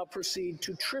we will now proceed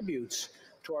to tributes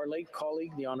to our late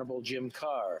colleague, the Honourable Jim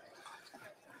Carr.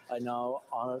 I now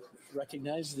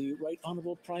recognize the Right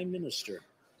Honourable Prime Minister.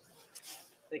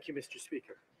 Thank you, Mr.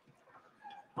 Speaker.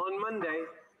 On Monday,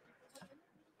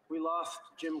 we lost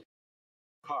Jim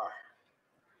Carr.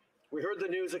 We heard the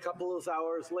news a couple of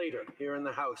hours later here in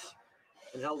the House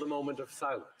and held a moment of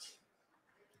silence.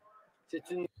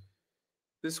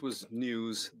 This was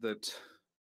news that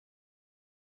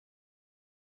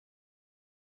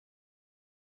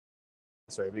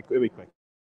Sorry, it'll be quick.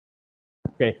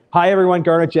 Okay. Hi, everyone.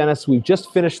 Garnet Janice. We've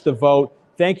just finished the vote.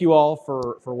 Thank you all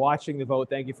for watching the vote.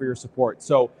 Thank you for your support.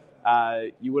 So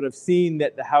you would have seen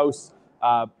that the House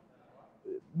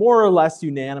more or less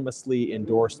unanimously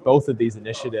endorsed both of these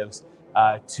initiatives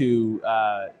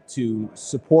to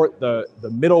support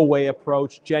the middle way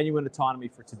approach, genuine autonomy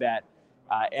for Tibet,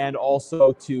 and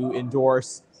also to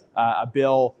endorse a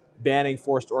bill banning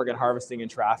forced organ harvesting and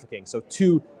trafficking. So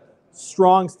two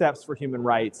strong steps for human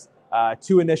rights,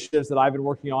 two initiatives that I've been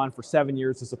working on for 7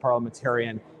 years as a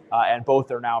parliamentarian, and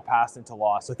both are now passed into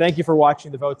law. So thank you for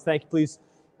watching the votes. Thank you. Please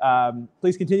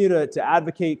continue to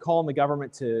advocate, call on the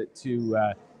government to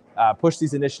push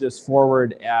these initiatives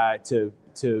forward, to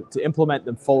implement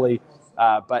them fully.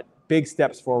 But big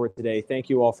steps forward today. Thank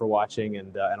you all for watching,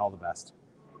 and all the best.